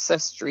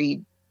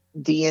Ancestry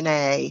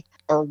DNA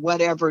or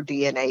whatever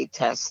DNA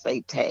test they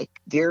take,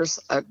 there's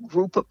a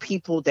group of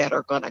people that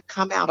are going to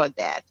come out of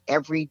that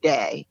every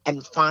day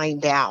and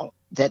find out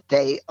that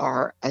they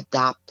are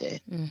adopted.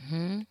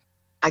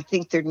 I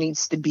think there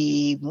needs to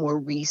be more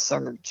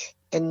research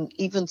and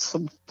even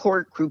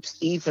support groups,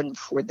 even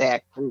for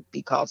that group,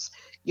 because,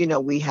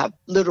 we have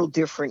little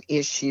different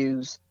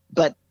issues,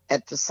 but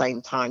at the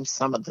same time,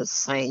 some of the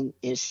same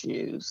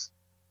issues.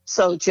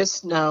 So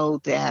just know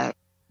that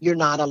you're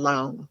not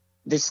alone.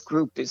 This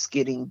group is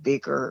getting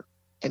bigger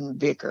and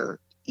bigger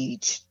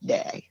each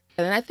day.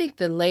 And I think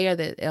the layer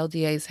that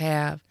LDAs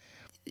have,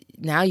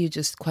 now you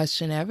just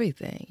question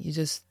everything.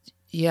 You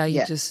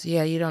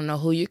don't know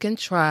who you can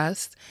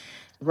trust.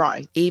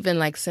 Right. Even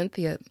like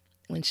Cynthia,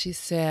 when she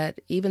said,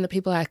 even the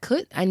people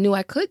I knew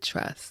I could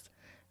trust,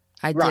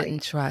 I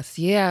didn't trust.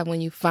 Yeah,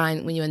 when you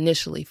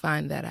initially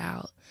find that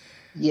out.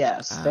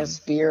 Yes, that's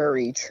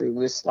very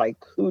true. It's like,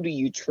 who do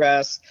you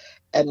trust?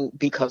 And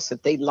because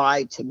if they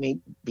lied to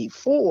me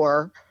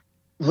before,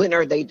 when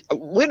are they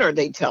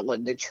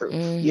telling the truth?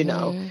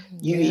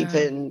 You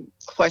even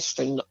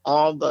question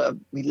all the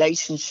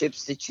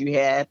relationships that you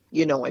had,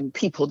 and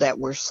people that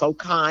were so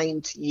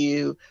kind to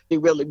you. They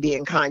really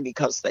being kind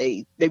because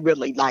they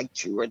really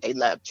liked you or they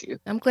loved you.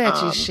 I'm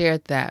glad you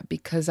shared that,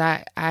 because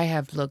I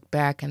have looked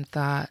back and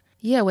thought,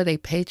 were they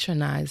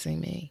patronizing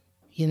me?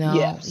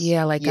 Yes.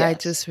 I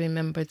just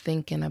remember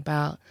thinking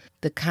about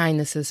the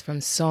kindnesses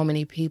from so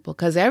many people,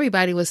 because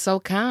everybody was so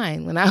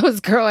kind when I was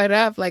growing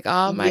up, like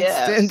all my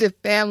extended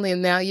family.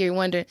 And now you're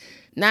wondering,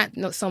 not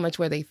so much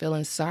were they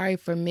feeling sorry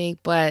for me,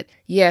 but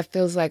it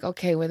feels like,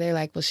 okay, were they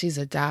like, well, she's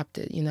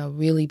adopted,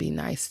 really be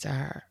nice to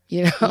her,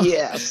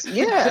 Yes.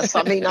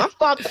 I mean, I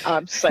thought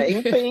the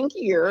same thing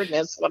here. And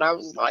that's what I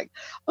was like,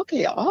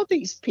 okay, all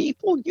these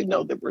people,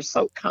 that were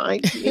so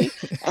kind to me.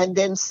 And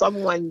then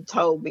someone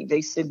told me,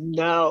 they said,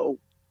 no,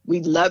 we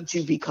loved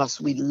you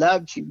because we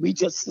loved you. We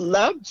just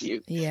loved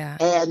you. Yeah.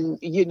 And,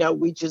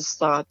 we just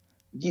thought,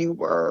 You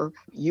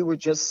were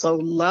just so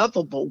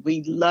lovable.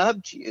 We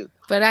loved you.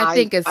 But I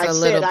think it's I a said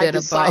little I bit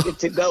of decided both.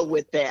 to go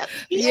with that.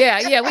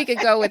 Yeah, we could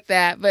go with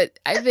that. But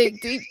I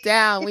think deep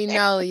down we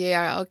know,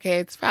 yeah, okay,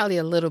 it's probably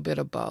a little bit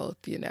of both,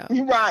 you know.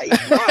 Right.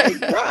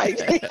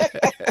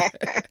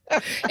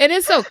 And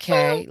it's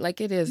okay.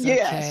 Like it is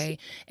Yes. okay.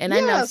 And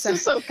I know Yes, some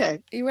it's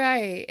okay.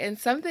 right. And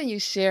something you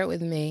shared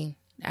with me,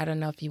 I don't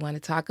know if you want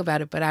to talk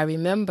about it, but I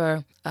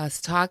remember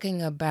us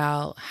talking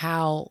about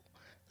how,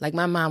 like,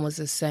 my mom was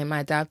the same.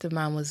 My adoptive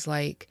mom was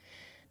like,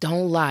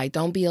 don't lie.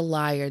 Don't be a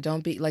liar.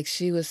 Don't be like,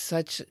 she was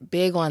such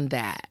big on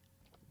that.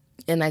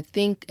 And I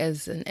think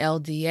as an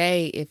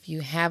LDA, if you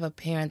have a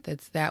parent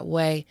that's that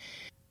way,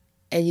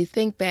 and you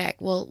think back,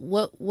 well,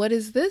 what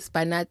is this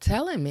by not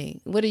telling me?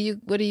 What are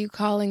you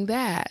calling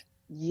that?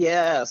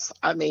 Yes.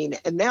 I mean,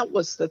 and that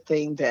was the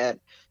thing that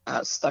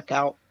stuck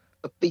out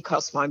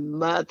because my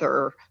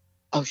mother,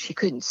 oh, she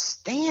couldn't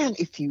stand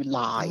if you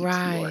lied to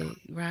her.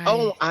 Right.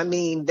 Oh, I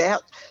mean,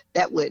 that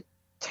would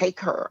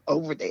take her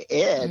over the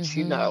edge,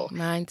 you know.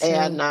 Mine too.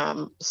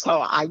 And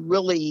so I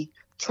really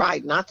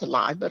tried not to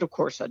lie, but of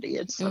course I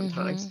did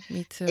sometimes.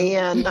 Me too.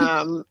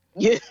 And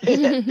yeah,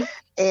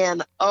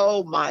 and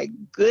oh my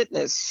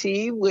goodness,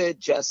 she would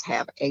just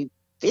have a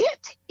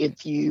fit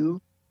if you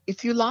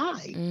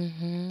lied.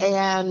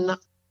 And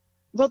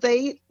well,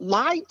 they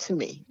lied to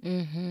me.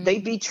 They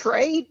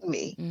betrayed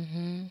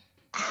me.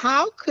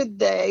 How could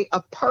they,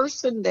 a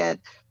person that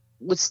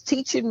was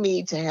teaching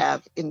me to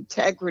have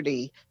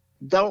integrity,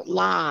 don't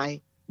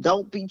lie,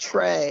 don't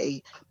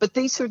betray, but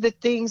these are the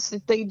things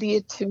that they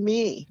did to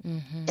me.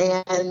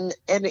 And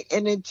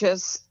it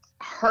just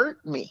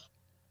hurt me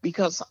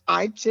because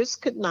I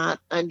just could not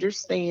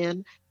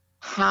understand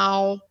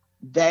how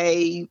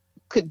they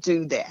could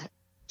do that.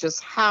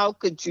 Just how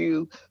could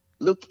you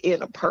look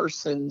in a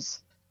person's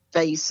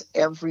face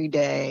every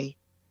day?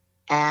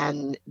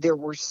 And there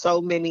were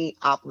so many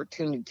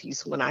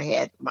opportunities when I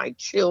had my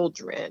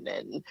children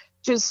and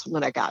just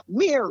when I got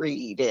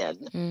married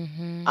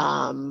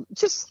and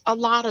just a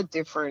lot of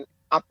different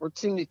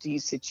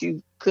opportunities that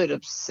you could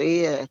have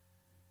said,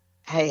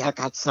 hey, I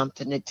got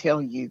something to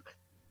tell you.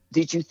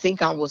 Did you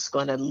think I was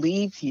going to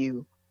leave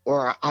you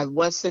or I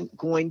wasn't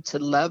going to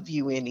love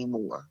you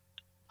anymore?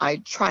 I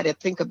try to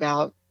think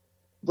about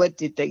what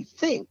did they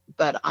think,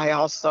 but I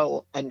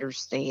also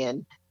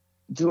understand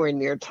during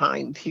their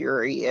time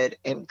period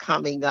and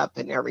coming up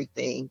and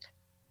everything,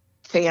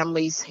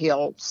 families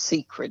held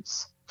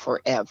secrets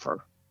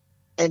forever.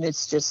 And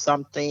it's just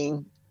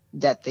something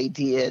that they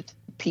did.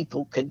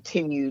 People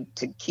continued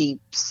to keep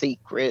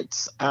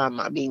secrets.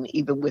 I mean,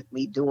 even with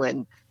me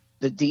doing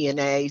the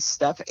DNA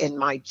stuff in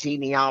my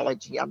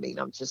genealogy, I mean,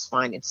 I'm just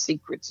finding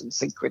secrets and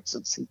secrets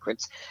and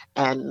secrets.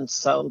 And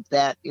so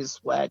that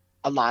is what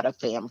a lot of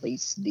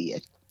families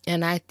did.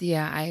 And I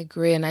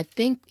agree. And I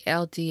think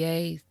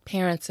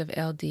parents of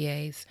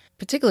LDAs,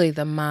 particularly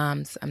the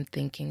moms I'm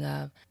thinking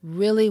of,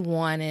 really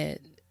wanted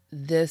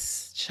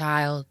this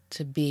child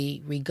to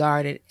be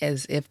regarded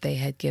as if they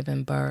had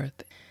given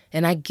birth.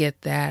 And I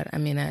get that. I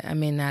mean, I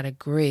may not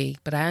agree,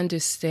 but I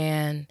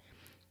understand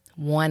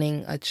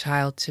wanting a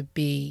child to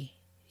be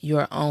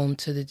your own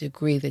to the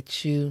degree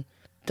that you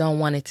don't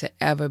want it to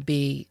ever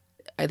be,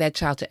 that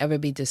child to ever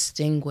be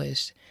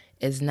distinguished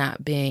as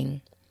not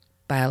being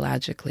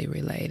biologically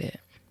related.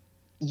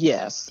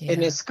 Yes. Yeah.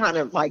 And it's kind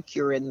of like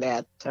you're in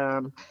that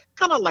kind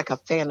of like a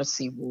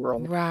fantasy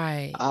world.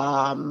 Right.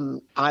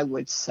 I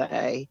would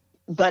say.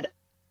 But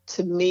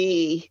to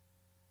me,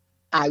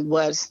 I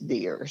was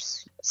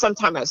theirs.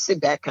 Sometimes I sit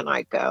back and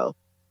I go,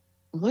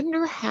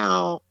 wonder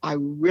how I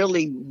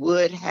really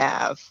would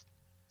have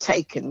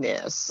taken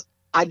this.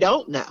 I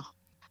don't know.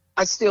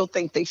 I still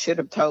think they should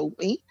have told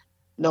me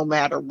no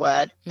matter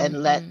what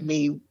and let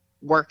me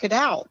work it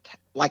out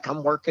like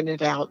I'm working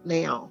it out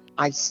now.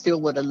 I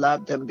still would have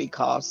loved them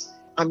because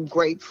I'm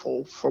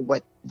grateful for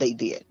what they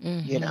did,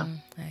 you know.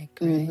 I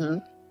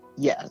agree.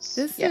 Yes.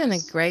 This has been a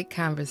great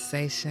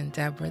conversation,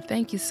 Deborah.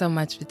 Thank you so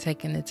much for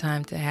taking the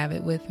time to have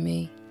it with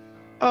me.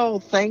 Oh,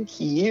 thank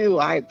you.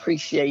 I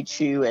appreciate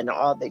you and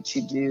all that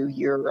you do.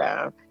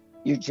 You're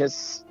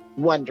just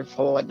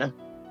wonderful. And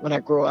when I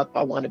grow up,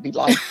 I want to be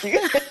like you.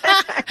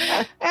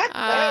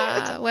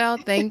 Well,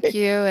 thank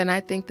you. And I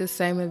think the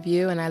same of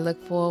you. And I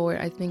look forward.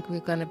 I think we're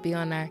going to be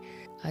on our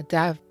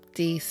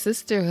adoptee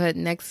sisterhood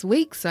next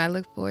week. So I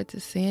look forward to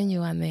seeing you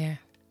on there.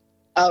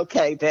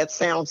 Okay, that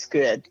sounds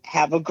good.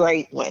 Have a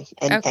great one.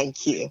 And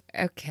thank you.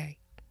 Okay.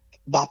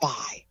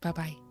 Bye-bye.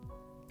 Bye-bye.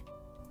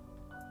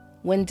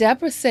 When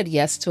Deborah said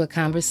yes to a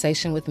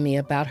conversation with me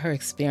about her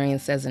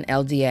experience as an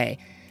LDA,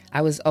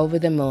 I was over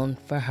the moon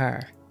for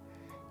her.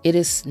 It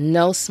is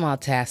no small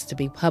task to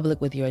be public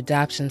with your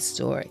adoption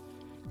story,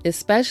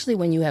 especially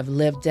when you have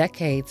lived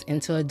decades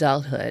into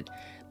adulthood,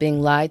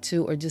 being lied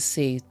to or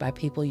deceived by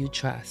people you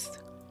trust.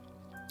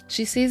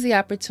 She sees the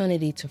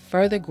opportunity to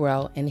further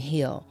grow and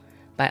heal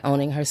by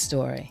owning her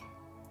story.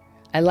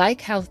 I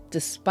like how,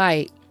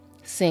 despite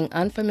seeing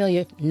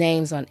unfamiliar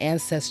names on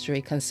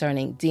Ancestry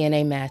concerning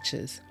DNA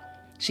matches,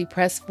 she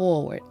pressed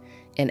forward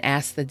and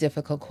asked the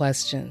difficult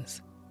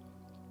questions.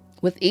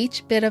 With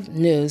each bit of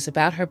news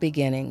about her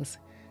beginnings,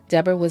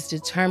 Deborah was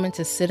determined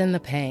to sit in the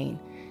pain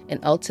and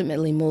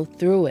ultimately move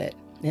through it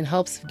in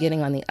hopes of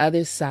getting on the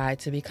other side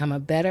to become a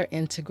better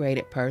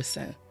integrated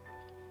person.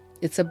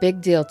 It's a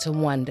big deal to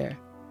wonder,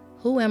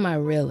 who am I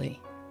really?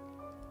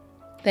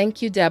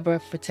 Thank you, Deborah,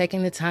 for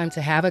taking the time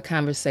to have a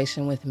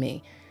conversation with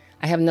me.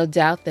 I have no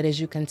doubt that as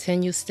you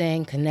continue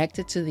staying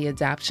connected to the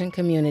adoption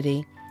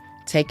community,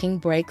 taking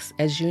breaks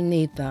as you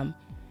need them,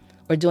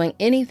 or doing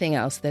anything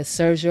else that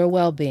serves your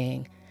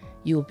well-being,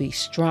 you will be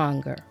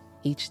stronger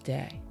each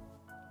day.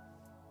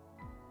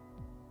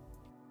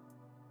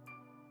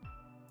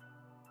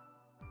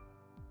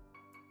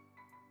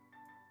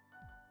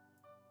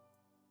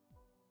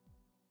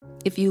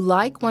 If you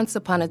like Once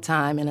Upon a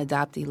Time in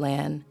Adoptee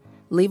Land,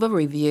 leave a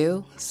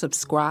review,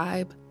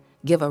 subscribe,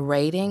 give a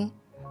rating,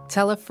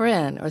 tell a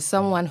friend or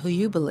someone who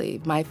you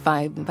believe might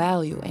find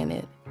value in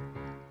it.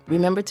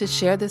 Remember to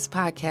share this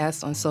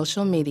podcast on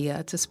social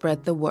media to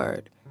spread the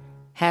word.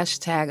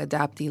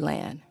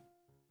 #AdopteeLand.